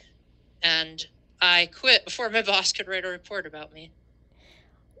 And I quit before my boss could write a report about me.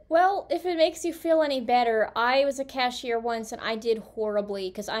 Well, if it makes you feel any better, I was a cashier once and I did horribly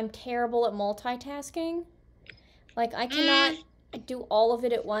because I'm terrible at multitasking. Like, I cannot do all of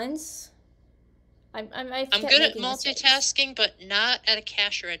it at once. I'm good at multitasking, but not at a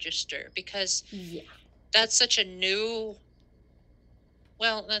cash register, because that's such a new...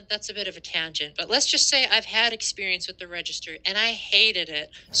 Well, that's a bit of a tangent, but let's just say I've had experience with the register and I hated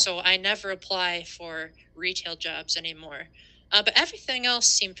it, so I never apply for retail jobs anymore. But everything else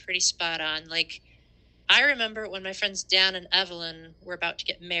seemed pretty spot on. Like, I remember when my friends Dan and Evelyn were about to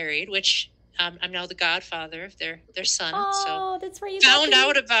get married, which I'm now the godfather of their son. Oh, that's where you found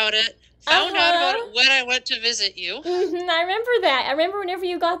out about it. Found out about it when I went to visit you. I remember that. I remember whenever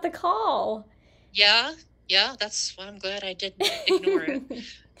you got the call. Yeah, that's why I'm glad I didn't ignore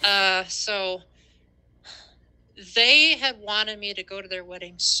it. So they had wanted me to go to their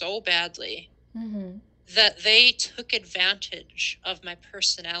wedding so badly that they took advantage of my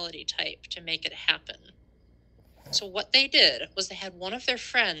personality type to make it happen. So what they did was they had one of their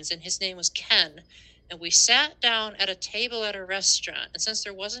friends, and his name was Ken, and we sat down at a table at a restaurant. And since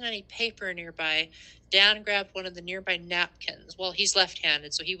there wasn't any paper nearby, Dan grabbed one of the nearby napkins. Well, he's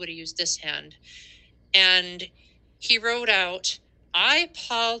left-handed, so he would have used this hand. And he wrote out, I,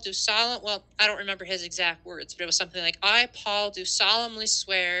 Paul, do solemn... Well, I don't remember his exact words, but it was something like, I, Paul, do solemnly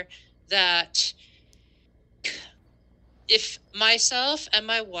swear that if myself and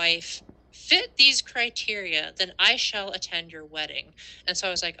my wife fit these criteria, then I shall attend your wedding. And so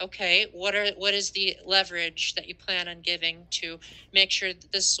I was like, okay, what is the leverage that you plan on giving to make sure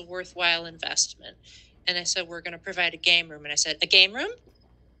that this is a worthwhile investment? And I said, we're going to provide a game room. And I said, a game room?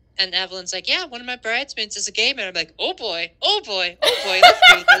 And Evelyn's like, yeah, one of my bridesmaids is a gamer. And I'm like, oh boy, let's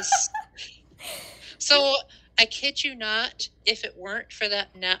do this. So I kid you not, if it weren't for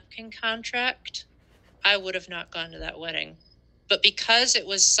that napkin contract, I would have not gone to that wedding. But because it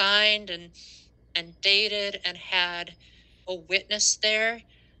was signed and dated and had a witness there,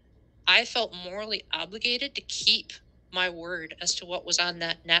 I felt morally obligated to keep my word as to what was on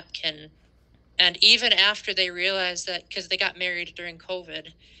that napkin. And even after they realized that, because they got married during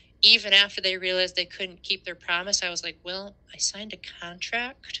COVID, even after they realized they couldn't keep their promise, I was like, well, I signed a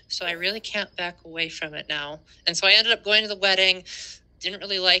contract, so I really can't back away from it now. And so I ended up going to the wedding. Didn't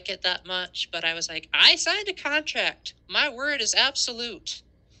really like it that much, but I was like, I signed a contract. My word is absolute.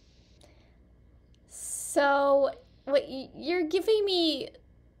 So, you're giving me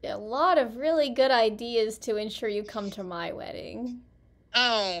a lot of really good ideas to ensure you come to my wedding.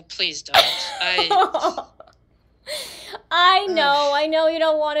 Oh, please don't. I know you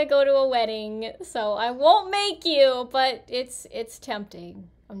don't want to go to a wedding, so I won't make you, but it's tempting.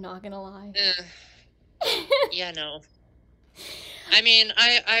 I'm not gonna lie. Yeah, no. I mean,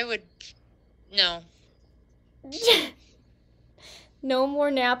 I would... No. No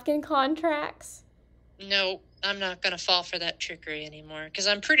more napkin contracts? No, I'm not going to fall for that trickery anymore. Because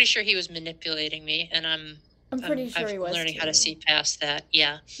I'm pretty sure he was manipulating me, and I'm pretty sure he was, I'm learning too. how to see past that.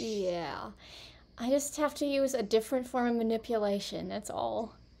 Yeah. Yeah. I just have to use a different form of manipulation, that's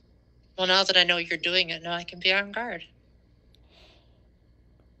all. Well, now that I know you're doing it, now I can be on guard.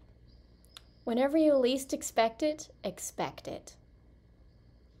 Whenever you least expect it, expect it.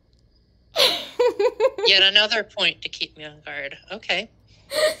 Yet another point to keep me on guard. Okay.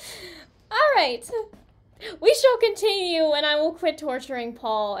 All right. We shall continue, and I will quit torturing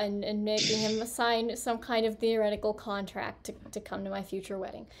Paul and making him sign some kind of theoretical contract to come to my future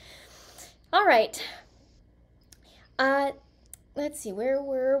wedding. All right. Let's see. Where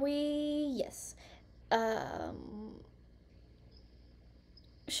were we? Yes.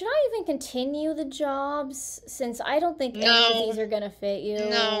 Should I even continue the jobs, since I don't think any of these are going to fit you?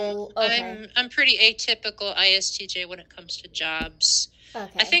 No, okay. I'm pretty atypical ISTJ when it comes to jobs. Okay.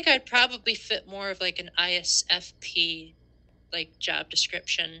 I think I'd probably fit more of like an ISFP like job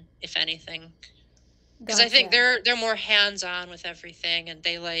description, if anything. Because I think they're more hands-on with everything, and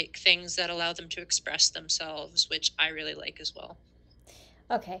they like things that allow them to express themselves, which I really like as well.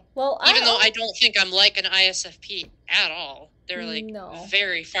 Okay. Well, even though I don't think I'm like an ISFP at all. They're like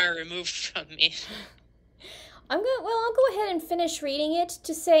very far removed from me. I'll go ahead and finish reading it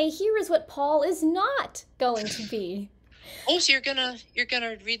to say here is what Paul is not going to be. Oh, so you're gonna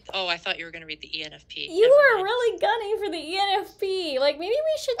read? Oh, I thought you were gonna read the ENFP. You are really gunning for the ENFP. Like, maybe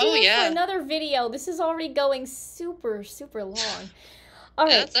we should do it for another video. This is already going super, super long. All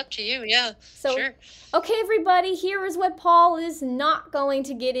right. That's up to you. Yeah. So, sure. Okay, everybody. Here is what Paul is not going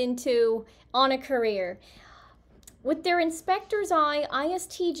to get into on a career. With their inspector's eye,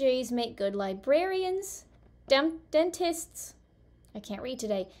 ISTJs make good librarians, dentists. I can't read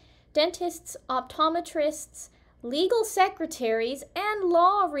today. Dentists, optometrists, legal secretaries, and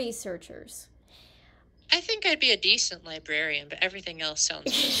law researchers. I think I'd be a decent librarian, but everything else sounds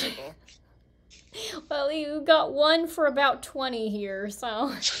miserable. Well, you got one for about 20 here,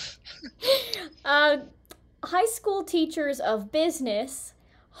 so. High school teachers of business,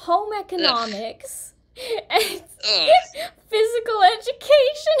 home economics, and physical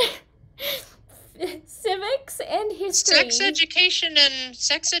education, civics, and history.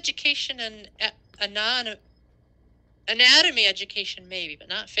 Sex education and anatomy education, maybe, but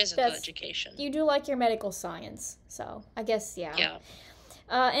not physical education. You do like your medical science, so I guess, yeah. Yeah.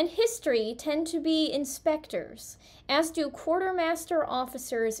 And history tend to be inspectors, as do quartermaster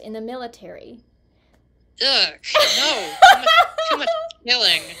officers in the military. Ugh, no, too much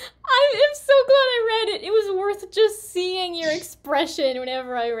killing. I'm so glad I read it. It was worth just seeing your expression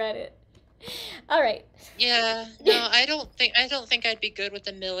whenever I read it. All right. Yeah, no, I don't think I'd be good with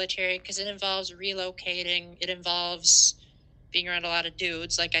the military because it involves relocating. It involves being around a lot of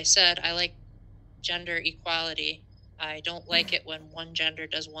dudes. Like I said, I like gender equality. I don't like it when one gender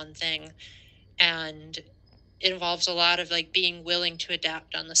does one thing, and it involves a lot of like being willing to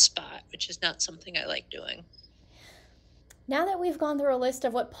adapt on the spot, which is not something I like doing. Now that we've gone through a list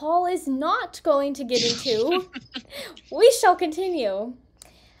of what Paul is not going to get into, we shall continue.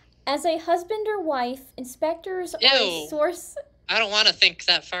 As a husband or wife, inspectors are a source I don't want to think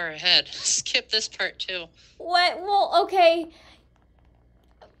that far ahead. Skip this part too. What? Well, okay.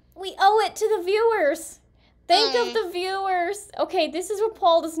 We owe it to the viewers. Think of the viewers. Okay, this is what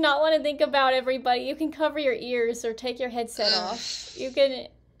Paul does not want to think about, everybody. You can cover your ears or take your headset off. You can...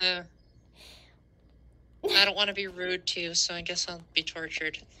 I don't want to be rude to you, so I guess I'll be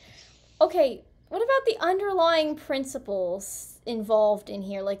tortured. Okay, what about the underlying principles involved in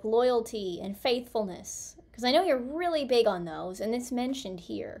here, like loyalty and faithfulness? Because I know you're really big on those, and it's mentioned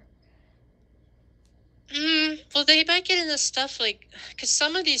here. Well, they might get into stuff like, because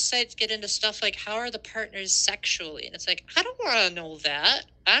some of these sites get into stuff like, how are the partners sexually? And it's like, I don't want to know that.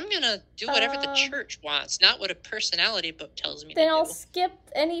 I'm going to do whatever the church wants, not what a personality book tells me to do. Then I'll skip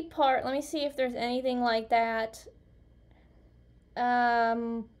any part. Let me see if there's anything like that.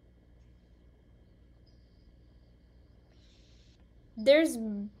 There's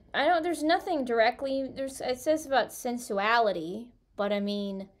nothing directly. It says about sensuality, but I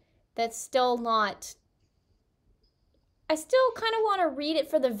mean, that's still not... I still kind of want to read it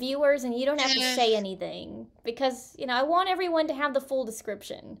for the viewers, and you don't have to say anything. Because, you know, I want everyone to have the full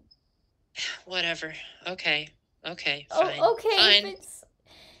description. Whatever. Okay, fine. Oh, okay, fine.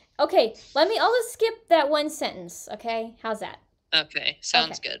 Okay, I'll just skip that one sentence, okay? How's that? Okay,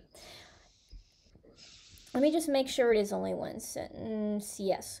 sounds good. Let me just make sure it is only one sentence.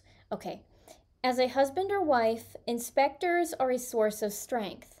 Yes. Okay. As a husband or wife, inspectors are a source of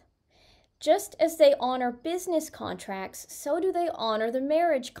strength. Just as they honor business contracts, so do they honor the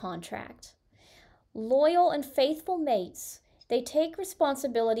marriage contract. Loyal and faithful mates, they take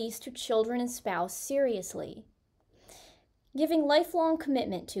responsibilities to children and spouse seriously, giving lifelong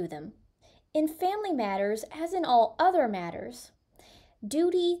commitment to them. In family matters, as in all other matters,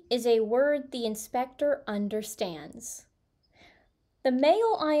 duty is a word the inspector understands. The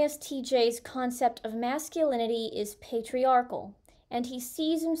male ISTJ's concept of masculinity is patriarchal, and he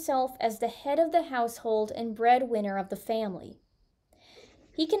sees himself as the head of the household and breadwinner of the family.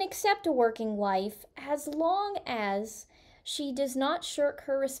 He can accept a working wife as long as she does not shirk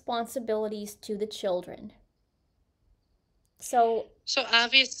her responsibilities to the children. So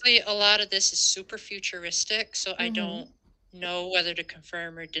obviously a lot of this is super futuristic, so I don't know whether to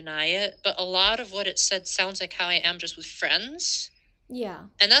confirm or deny it, but a lot of what it said sounds like how I am just with friends. Yeah.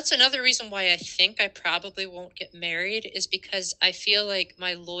 And that's another reason why I think I probably won't get married, is because I feel like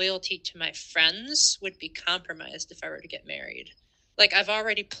my loyalty to my friends would be compromised if I were to get married. Like, I've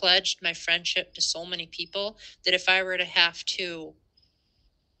already pledged my friendship to so many people that if I were to have to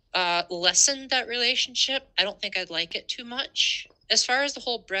lessen that relationship, I don't think I'd like it too much. As far as the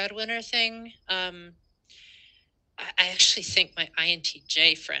whole breadwinner thing, I actually think my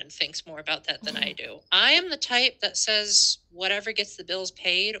INTJ friend thinks more about that than I do. I am the type that says whatever gets the bills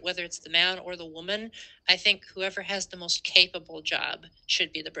paid, whether it's the man or the woman, I think whoever has the most capable job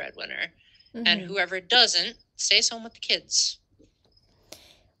should be the breadwinner. And whoever doesn't stays home with the kids.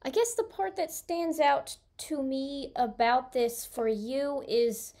 I guess the part that stands out to me about this for you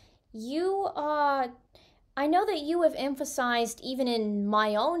is I know that you have emphasized, even in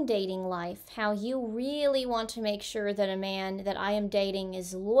my own dating life, how you really want to make sure that a man that I am dating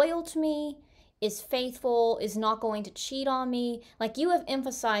is loyal to me, is faithful, is not going to cheat on me. Like, you have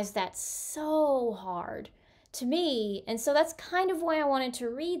emphasized that so hard to me. And so that's kind of why I wanted to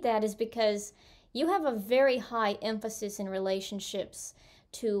read that, is because you have a very high emphasis in relationships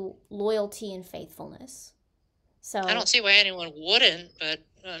to loyalty and faithfulness. So I don't see why anyone wouldn't, but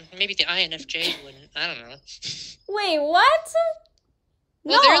maybe the INFJs wouldn't. I don't know. Wait, what?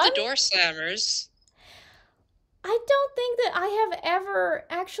 Well, they're the door slammers. I don't think that I have ever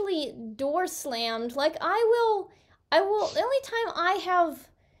actually door slammed. Like, the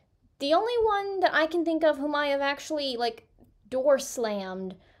only one that I can think of whom I have actually, like, door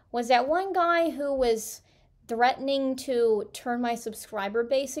slammed was that one guy who was threatening to turn my subscriber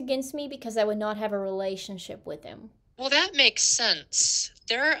base against me because I would not have a relationship with him. Well, that makes sense.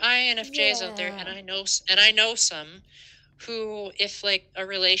 There are INFJs out there, and I know some who, if like a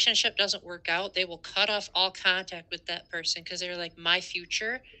relationship doesn't work out, they will cut off all contact with that person because they're like, my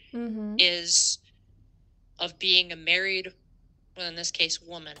future is of being a married, well, in this case,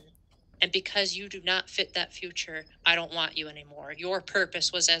 woman. And because you do not fit that future, I don't want you anymore. Your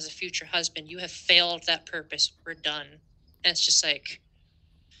purpose was as a future husband. You have failed that purpose. We're done. And it's just like,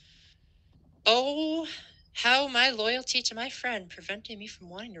 oh, how my loyalty to my friend prevented me from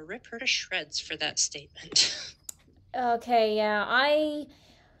wanting to rip her to shreds for that statement. Okay, yeah. I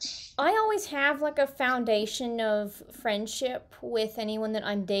always have, like, a foundation of friendship with anyone that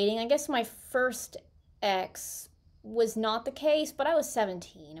I'm dating. I guess my first ex was not the case, but I was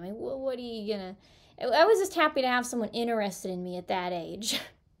 17. I mean, what are you gonna... I was just happy to have someone interested in me at that age.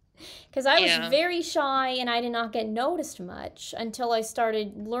 Because I was very shy and I did not get noticed much until I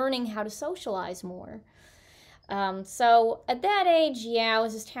started learning how to socialize more. So at that age, yeah, I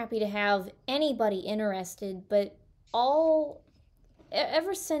was just happy to have anybody interested, but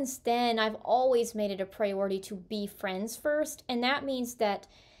ever since then, I've always made it a priority to be friends first, and that means that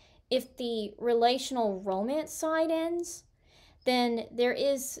if the relational romance side ends, then there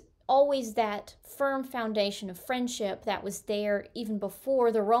is always that firm foundation of friendship that was there even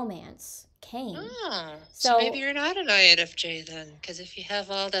before the romance came. So maybe you're not an INFJ then, because if you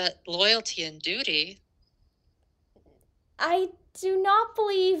have all that loyalty and duty. I do not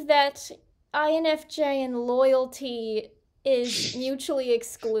believe that INFJ and loyalty is mutually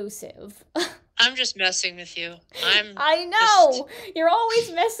exclusive. I'm just messing with you. I know! You're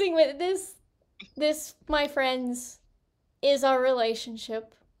always messing with this. This, my friends, is our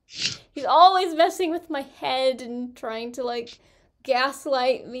relationship. He's always messing with my head and trying to, like,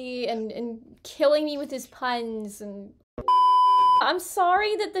 gaslight me and killing me with his puns and... I'm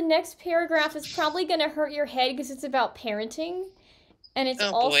sorry that the next paragraph is probably going to hurt your head because it's about parenting. And it's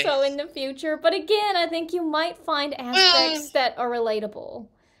also in the future. But again, I think you might find aspects that are relatable.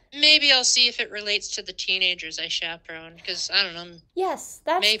 Maybe I'll see if it relates to the teenagers I chaperone. Because, I don't know. Yes,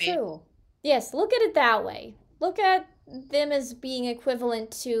 that's true. Yes, look at it that way. Look at them as being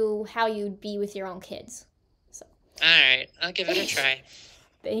equivalent to how you'd be with your own kids. So. Alright, I'll give it a try.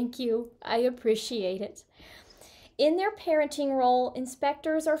 Thank you. I appreciate it. In their parenting role,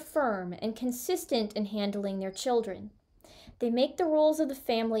 inspectors are firm and consistent in handling their children. They make the rules of the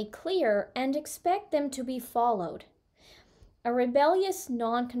family clear and expect them to be followed. A rebellious,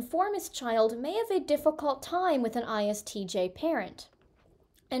 nonconformist child may have a difficult time with an ISTJ parent,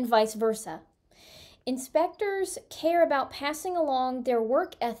 and vice versa. Inspectors care about passing along their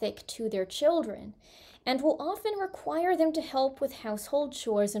work ethic to their children, and will often require them to help with household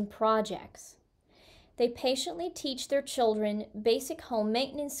chores and projects. They patiently teach their children basic home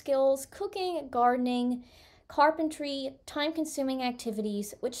maintenance skills, cooking, gardening, carpentry, time-consuming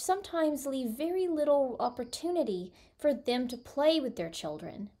activities, which sometimes leave very little opportunity for them to play with their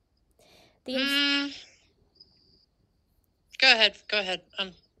children. Go ahead. Go ahead.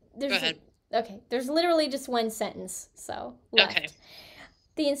 Okay, there's literally just one sentence, so left. Okay.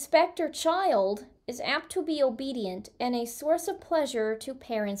 The inspector child is apt to be obedient and a source of pleasure to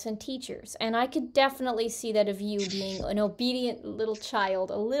parents and teachers. And I could definitely see that of you being an obedient little child,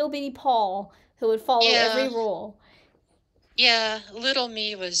 a little bitty Paul who would follow every rule. Yeah, little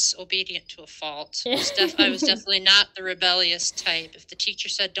me was obedient to a fault. I was definitely not the rebellious type. If the teacher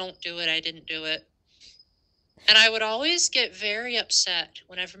said don't do it, I didn't do it. And I would always get very upset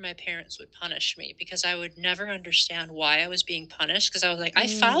whenever my parents would punish me because I would never understand why I was being punished because I was like, I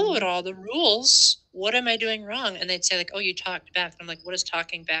followed all the rules. What am I doing wrong? And they'd say like, oh, you talked back. And I'm like, what does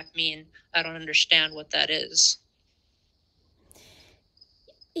talking back mean? I don't understand what that is.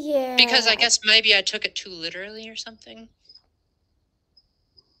 Yeah. Because I guess maybe I took it too literally or something.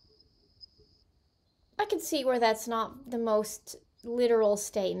 I can see where that's not the most literal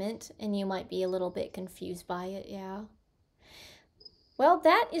statement, and you might be a little bit confused by it, yeah. Well,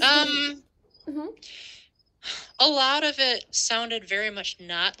 that is a lot of it sounded very much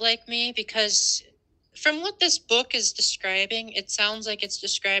not like me because from what this book is describing, it sounds like it's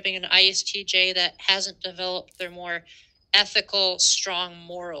describing an ISTJ that hasn't developed their more ethical, strong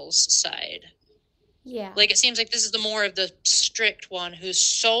morals side. Yeah. Like, it seems like this is the more of the strict one who's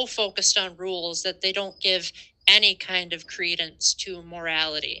so focused on rules that they don't give any kind of credence to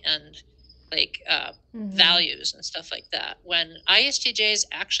morality and like values and stuff like that. When ISTJs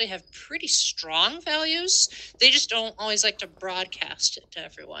actually have pretty strong values, they just don't always like to broadcast it to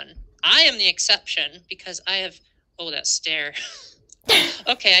everyone. I am the exception because I have that stare.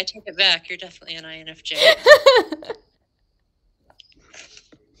 Okay, I take it back. You're definitely an INFJ.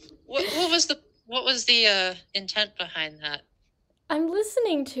 What was the intent behind that? I'm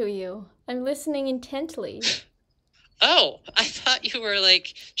listening to you. I'm listening intently. Oh, I thought you were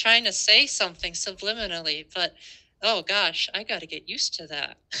like trying to say something subliminally, but oh gosh, I got to get used to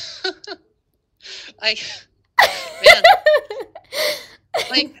that. I'd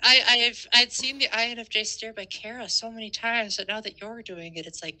seen the INFJ stare by Kara so many times, but now that you're doing it,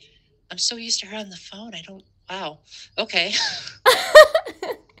 it's like I'm so used to her on the phone. Wow. Okay.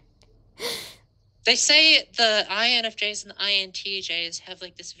 They say the INFJs and the INTJs have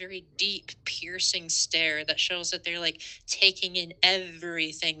like this very deep, piercing stare that shows that they're like taking in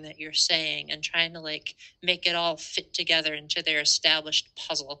everything that you're saying and trying to like make it all fit together into their established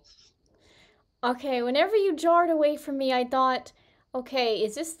puzzle. Okay, whenever you jarred away from me, I thought, Okay,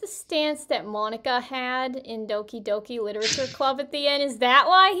 is this the stance that Monica had in Doki Doki Literature Club at the end? Is that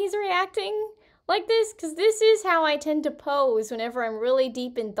why he's reacting like this? Because this is how I tend to pose whenever I'm really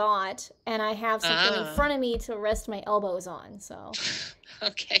deep in thought and I have something in front of me to rest my elbows on, so.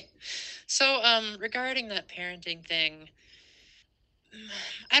 Okay. So, regarding that parenting thing,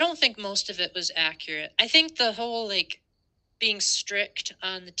 I don't think most of it was accurate. I think the whole, like, being strict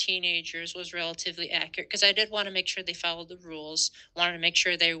on the teenagers was relatively accurate because I did want to make sure they followed the rules, wanted to make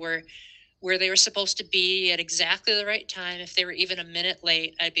sure they were where they were supposed to be at exactly the right time. If they were even a minute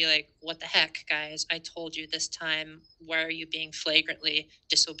late, I'd be like, what the heck, guys? I told you this time. Why are you being flagrantly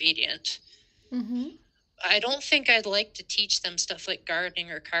disobedient? Mm-hmm. I don't think I'd like to teach them stuff like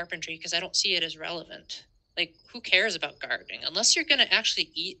gardening or carpentry because I don't see it as relevant. Like, who cares about gardening? Unless you're going to actually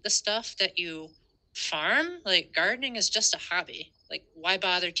eat the stuff that you farm, like, gardening is just a hobby. Like, why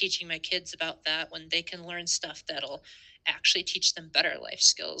bother teaching my kids about that when they can learn stuff that'll actually teach them better life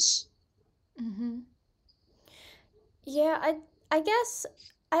skills? Mm-hmm. Yeah, I guess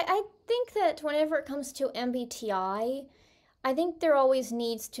I think that whenever it comes to MBTI, I think there always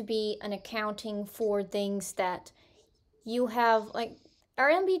needs to be an accounting for things that you have, like, our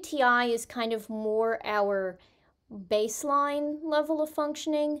MBTI is kind of more our baseline level of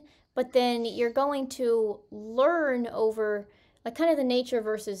functioning, but then you're going to learn over, like, kind of the nature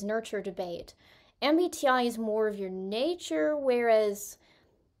versus nurture debate. MBTI is more of your nature, whereas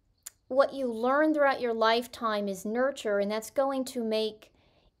what you learn throughout your lifetime is nurture, and that's going to make,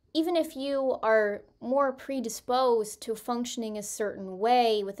 even if you are more predisposed to functioning a certain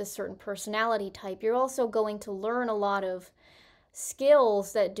way with a certain personality type, you're also going to learn a lot of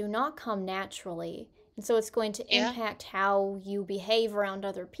skills that do not come naturally. And so it's going to Yeah. impact how you behave around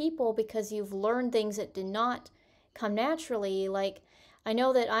other people because you've learned things that did not come naturally. Like, I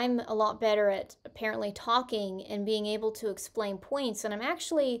know that I'm a lot better at apparently talking and being able to explain points, and I'm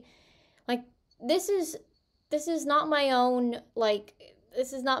actually, like, this is not my own, like,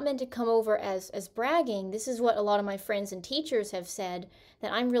 this is not meant to come over as bragging. This is what a lot of my friends and teachers have said,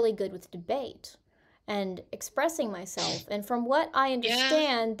 that I'm really good with debate and expressing myself. And from what I Yeah.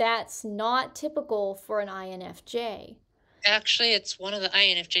 understand, that's not typical for an INFJ. Actually, it's one of the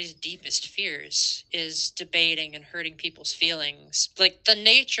INFJ's deepest fears is debating and hurting people's feelings. Like, the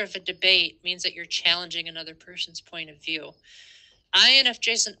nature of a debate means that you're challenging another person's point of view.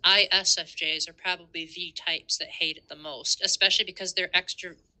 INFJs and ISFJs are probably the types that hate it the most, especially because they're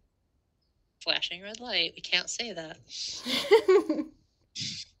extra flashing red light. We can't say that.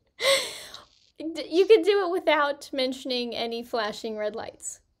 You could do it without mentioning any flashing red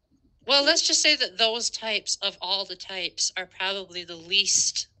lights. Well, let's just say that those types of all the types are probably the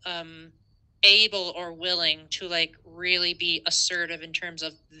least able or willing to, like, really be assertive in terms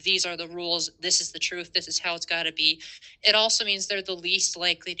of these are the rules, this is the truth, this is how it's got to be. It also means they're the least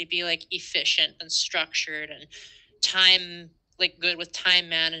likely to be, like, efficient and structured and time, like, good with time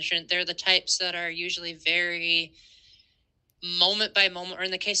management. They're the types that are usually very moment by moment, or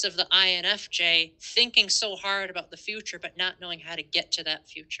in the case of the INFJ, thinking so hard about the future but not knowing how to get to that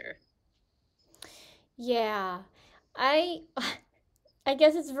future. Yeah. I I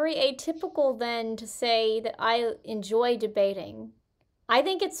guess it's very atypical then to say that I enjoy debating. I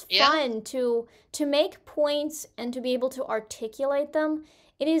think it's Yeah. fun to make points and to be able to articulate them.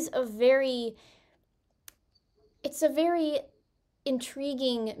 It is a very it's a very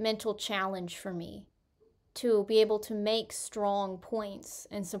intriguing mental challenge for me to be able to make strong points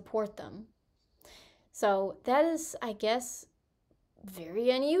and support them. So that is, I guess, very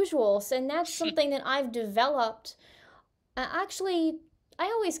unusual. And that's something that I've developed. Actually, I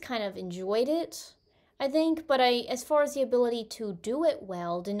always kind of enjoyed it, I think, but as far as the ability to do it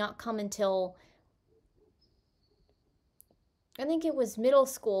well, did not come until, I think it was middle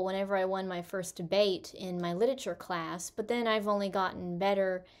school whenever I won my first debate in my literature class, but then I've only gotten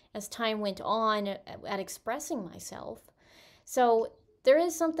better as time went on at expressing myself. So there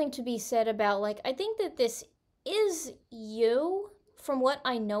is something to be said about, like, I think that this is you from what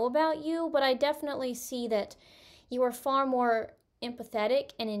I know about you, but I definitely see that you are far more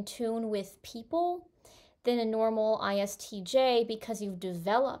empathetic and in tune with people than a normal ISTJ because you've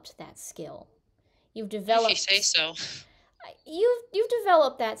developed that skill. You've If you say developed so. you've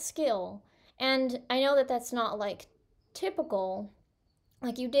developed that skill. And I know that that's not, like, typical.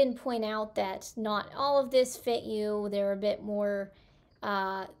 Like, you did point out that not all of this fit you. They're a bit more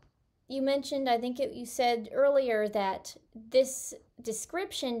you mentioned, I think you said earlier that this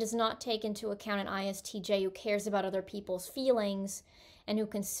description does not take into account an ISTJ who cares about other people's feelings and who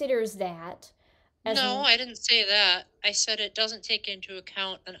considers that as No, I didn't say that. I said it doesn't take into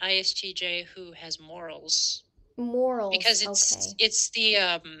account an ISTJ who has morals. Morals, because okay. it's the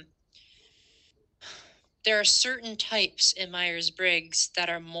there are certain types in Myers-Briggs that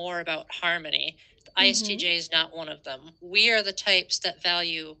are more about harmony. The Mm-hmm. ISTJ is not one of them. We are the types that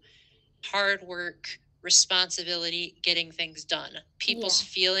value hard work, responsibility, getting things done. People's Yeah.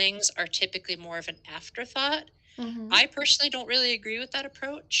 feelings are typically more of an afterthought. Mm-hmm. I personally don't really agree with that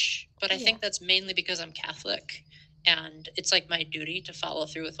approach, but I Yeah. think that's mainly because I'm Catholic and it's like my duty to follow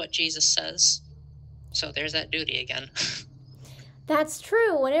through with what Jesus says. So there's that duty again. That's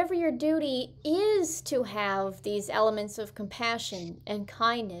true. Whenever your duty is to have these elements of compassion and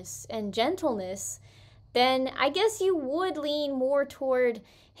kindness and gentleness, then I guess you would lean more toward,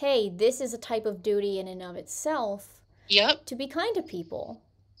 hey, this is a type of duty in and of itself Yep. to be kind to people.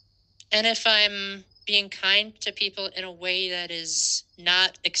 And if I'm being kind to people in a way that is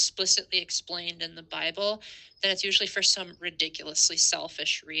not explicitly explained in the Bible, then it's usually for some ridiculously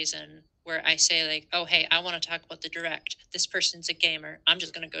selfish reason where I say, like, oh, hey, I want to talk about the direct. This person's a gamer. I'm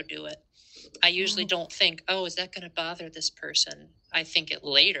just going to go do it. I usually don't think, oh, is that going to bother this person? I think it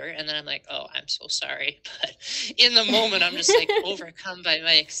later, and then I'm like, oh, I'm so sorry. But in the moment, I'm just like overcome by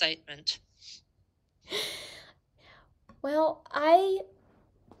my excitement. Well, I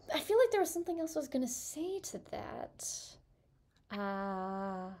feel like there was something else I was gonna say to that.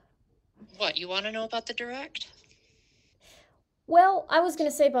 Uh What, you want to know about the direct? well, I was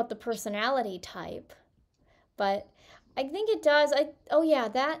gonna say about the personality type, but I think it does. Oh yeah,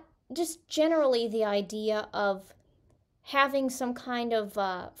 that just generally the idea of having some kind of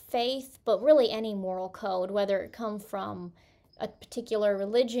faith, but really any moral code, whether it come from a particular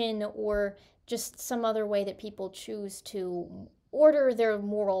religion or just some other way that people choose to order their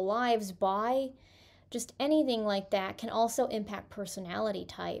moral lives by, just anything like that can also impact personality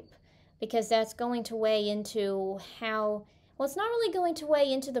type because that's going to weigh into how, well, it's not really going to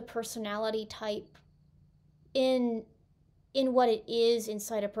weigh into the personality type in what it is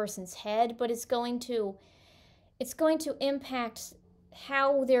inside a person's head, but it's going to impact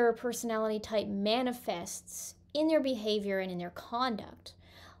how their personality type manifests in their behavior and in their conduct.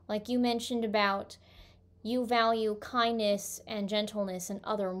 Like you mentioned about you value kindness and gentleness and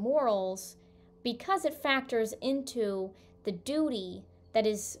other morals because it factors into the duty that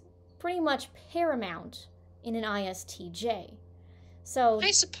is pretty much paramount in an ISTJ. So,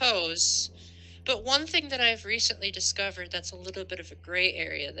 I suppose. But one thing that I've recently discovered that's a little bit of a gray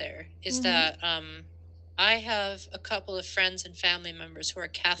area there is mm-hmm, that I have a couple of friends and family members who are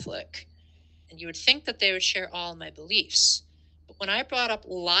Catholic, and you would think that they would share all my beliefs. But when I brought up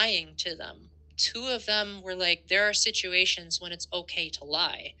lying to them, two of them were like, there are situations when it's okay to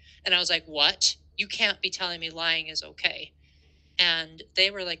lie. And I was like, what? You can't be telling me lying is okay. And they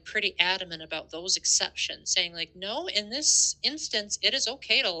were like pretty adamant about those exceptions, saying like, no, in this instance it is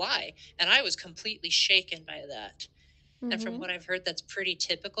okay to lie. And I was completely shaken by that. And from mm-hmm, what I've heard, that's pretty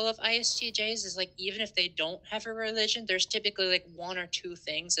typical of ISTJs, is like, even if they don't have a religion, there's typically like one or two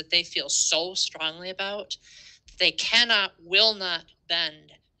things that they feel so strongly about they cannot, will not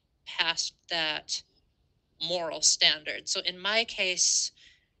bend past that moral standard. So in my case,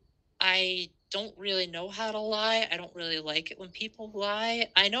 I don't really know how to lie. I don't really like it when people lie.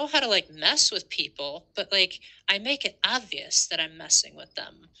 I know how to like mess with people, but like I make it obvious that I'm messing with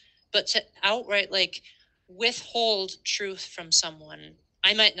them. But to outright like withhold truth from someone,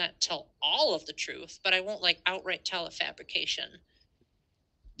 I might not tell all of the truth, but I won't like outright tell a fabrication.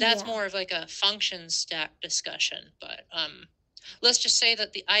 That's yeah. more of like a function stack discussion, but let's just say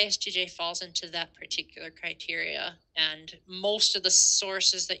that the ISTJ falls into that particular criteria, and most of the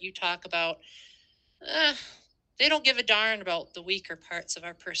sources that you talk about, eh, they don't give a darn about the weaker parts of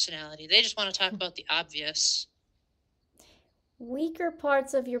our personality. They just want to talk about the obvious. Weaker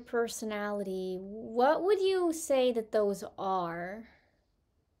parts of your personality, what would you say that those are?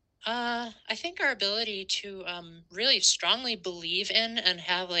 I think our ability to really strongly believe in and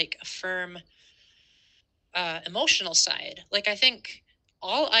have like a firm emotional side. Like I think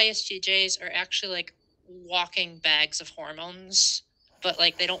all ISTJs are actually like walking bags of hormones, but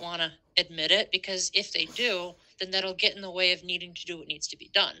like they don't want to admit it because if they do, then that'll get in the way of needing to do what needs to be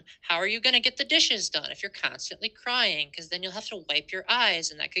done. How are you going to get the dishes done if you're constantly crying? Because then you'll have to wipe your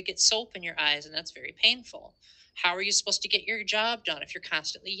eyes and that could get soap in your eyes and that's very painful. How are you supposed to get your job done if you're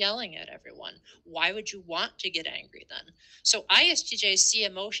constantly yelling at everyone? Why would you want to get angry then? So ISTJs see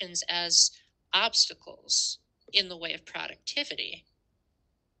emotions as obstacles in the way of productivity.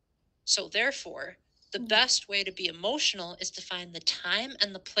 So, therefore, the Yeah. best way to be emotional is to find the time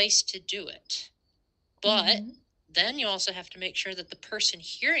and the place to do it. But Mm-hmm. then you also have to make sure that the person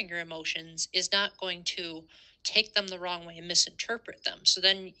hearing your emotions is not going to take them the wrong way and misinterpret them. So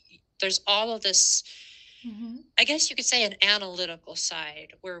then there's all of this I guess you could say an analytical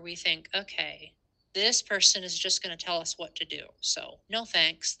side where we think, okay, this person is just going to tell us what to do. So no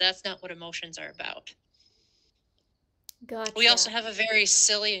thanks. That's not what emotions are about. Gotcha. We also have a very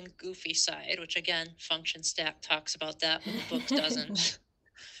silly and goofy side, which again, Function Stack talks about that, but the book doesn't.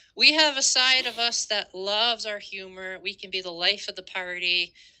 We have a side of us that loves our humor. We can be the life of the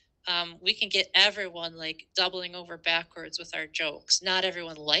party. We can get everyone like doubling over backwards with our jokes. Not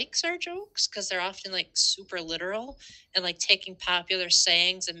everyone likes our jokes because they're often like super literal and like taking popular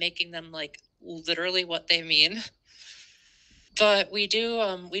sayings and making them like literally what they mean. But we do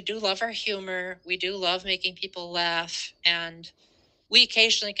love our humor. We do love making people laugh, and we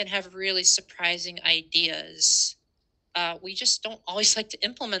occasionally can have really surprising ideas. We just don't always like to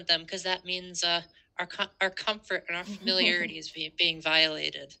implement them because that means our comfort and our familiarity is being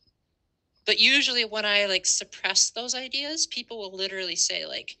violated. But usually when I like suppress those ideas, people will literally say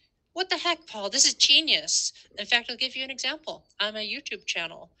like, "What the heck, Paul? This is genius." In fact, I'll give you an example on my YouTube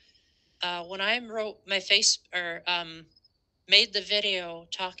channel. When I wrote my made the video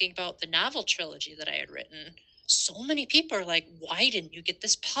talking about the novel trilogy that I had written, so many people are like, "Why didn't you get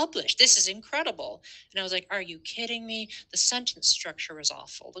this published? This is incredible." And I was like, "Are you kidding me? The sentence structure was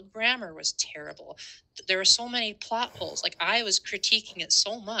awful. The grammar was terrible. There were so many plot holes." Like I was critiquing it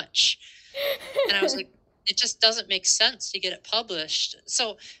so much. And I was like, it just doesn't make sense to get it published.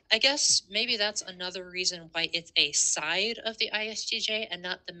 So I guess maybe that's another reason why it's a side of the ISTJ and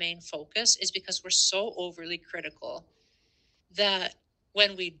not the main focus, is because we're so overly critical that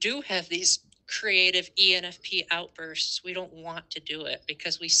when we do have these creative ENFP outbursts, we don't want to do it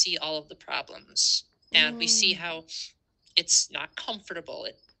because we see all of the problems and we see how it's not comfortable.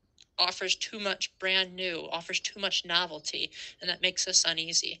 It offers too much brand new, offers too much novelty, and that makes us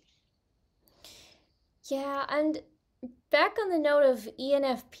uneasy. Yeah, and back on the note of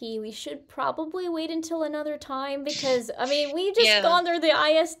ENFP, we should probably wait until another time because, I mean, we've just gone through the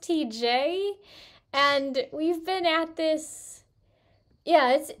ISTJ and we've been at this,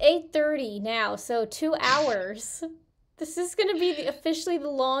 it's 8:30 now, so 2 hours. This is going to be officially the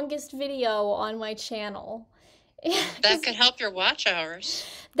longest video on my channel. That could help your watch hours.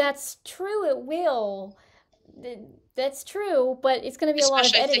 That's true, it will. That's true, but it's going to be a lot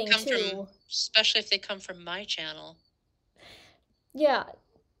of editing too. Especially if they come from my channel. Yeah.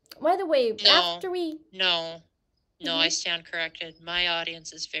 By the way, after we... No, I stand corrected. My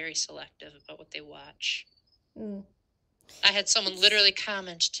audience is very selective about what they watch. I had someone literally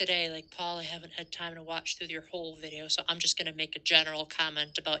comment today, like, "Paul, I haven't had time to watch through your whole video, so I'm just going to make a general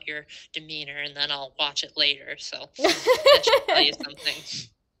comment about your demeanor, and then I'll watch it later." So that should tell you something.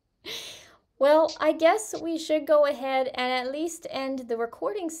 Well, I guess we should go ahead and at least end the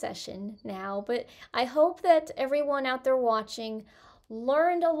recording session now, but I hope that everyone out there watching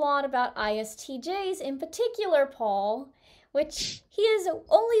learned a lot about ISTJs, in particular Paul, which he is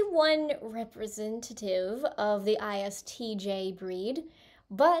only one representative of the ISTJ breed,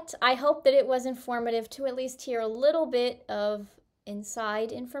 but I hope that it was informative to at least hear a little bit of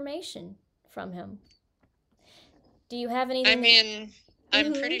inside information from him. Do you have anything?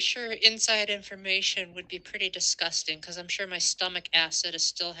 I'm pretty sure inside information would be pretty disgusting because I'm sure my stomach acid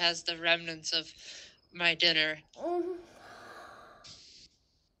still has the remnants of my dinner.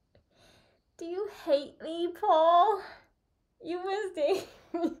 Do you hate me, Paul? You must hate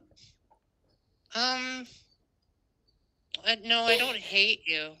me. No, I don't hate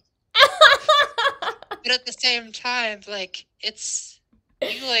you. But at the same time, like,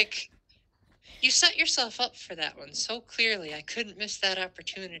 you set yourself up for that one so clearly. I couldn't miss that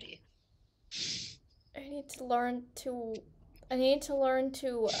opportunity. I need to learn to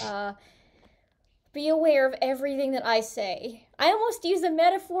be aware of everything that I say. I almost used a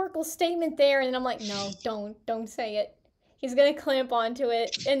metaphorical statement there, and then I'm like, no, don't say it. He's gonna clamp onto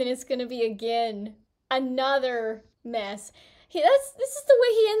it, and then it's gonna be again another mess. This is the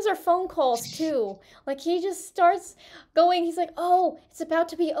way he ends our phone calls too. Like he just starts going, he's like, "Oh, it's about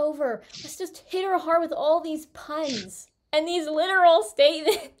to be over. Let's just hit her hard with all these puns and these literal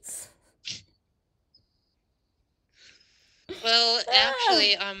statements." Well,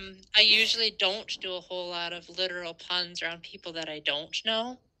 actually, I usually don't do a whole lot of literal puns around people that I don't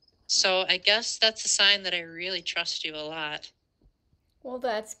know. So I guess that's a sign that I really trust you a lot. Well,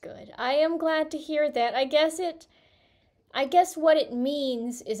 that's good. I am glad to hear that. I guess what it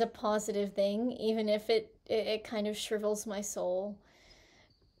means is a positive thing, even if it kind of shrivels my soul.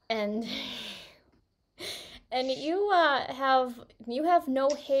 And you have no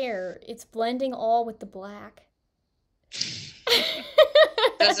hair. It's blending all with the black.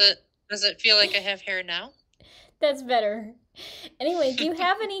 Does it feel like I have hair now? That's better. Anyway, do you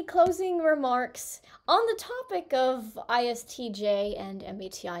have any closing remarks? On the topic of ISTJ and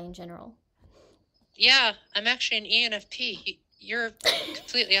MBTI in general. Yeah, I'm actually an ENFP. You're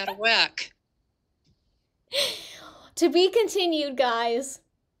completely out of whack. To be continued, guys.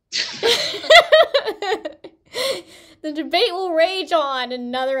 The debate will rage on in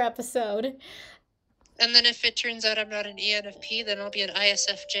another episode. And then if it turns out I'm not an ENFP, then I'll be an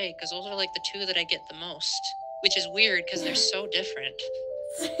ISFJ, because those are like the two that I get the most. Which is weird, because they're so different.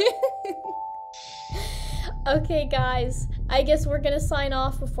 Okay, guys. I guess we're gonna sign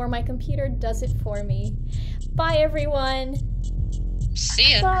off before my computer does it for me. Bye, everyone.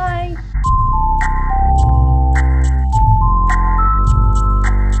 See ya. Bye.